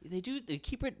people. They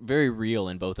keep it very real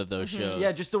in both of those shows.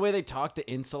 Yeah, just the way they talk, the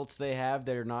insults they have,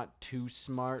 they're not too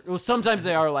smart. Well, sometimes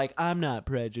they are like, I'm not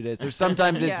prejudiced, or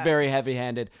sometimes it's Yeah. very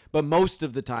heavy-handed. But most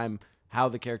of the time, how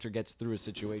the character gets through a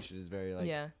situation is very like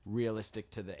Yeah. realistic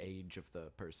to the age of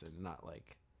the person, not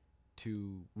like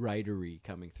too writery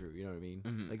coming through. You know what I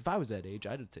mean? Like if I was that age,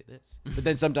 I'd say this. But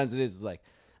then sometimes it is like,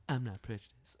 I'm not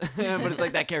prejudiced. But it's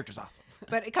like that character's awesome.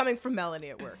 But coming from Melanie,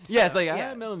 it worked. Yeah, so, it's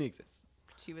like Melanie exists.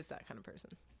 she was that kind of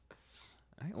person.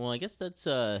 All right, well, I guess that's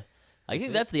I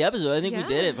think that's the episode. I think we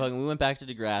did it. Yeah. Fucking, we went back to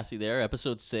Degrassi there.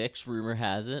 Episode 6, rumor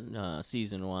has it,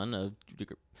 season 1 of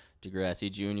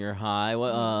Degrassi Junior High.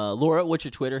 Laura, what's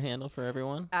your Twitter handle for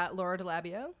everyone? At Laura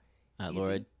DeLabio.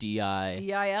 Laura D-I.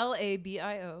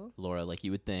 DILABIO. Laura, like you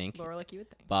would think. Laura, like you would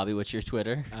think. Bobby, what's your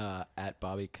Twitter? At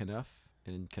Bobby Knuff,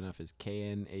 and Knuff is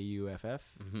KNAUFF,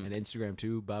 and Instagram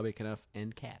too, Bobby Knuff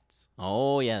and cats.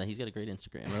 Oh, yeah, he's got a great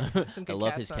Instagram. Some I good love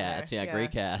cats his on cats. there. Yeah, great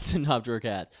cats and top drawer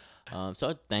cats.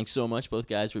 So thanks so much, both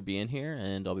guys, for being here,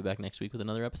 and I'll be back next week with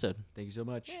another episode. Thank you so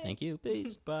much. Thank you.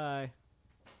 Peace. Bye.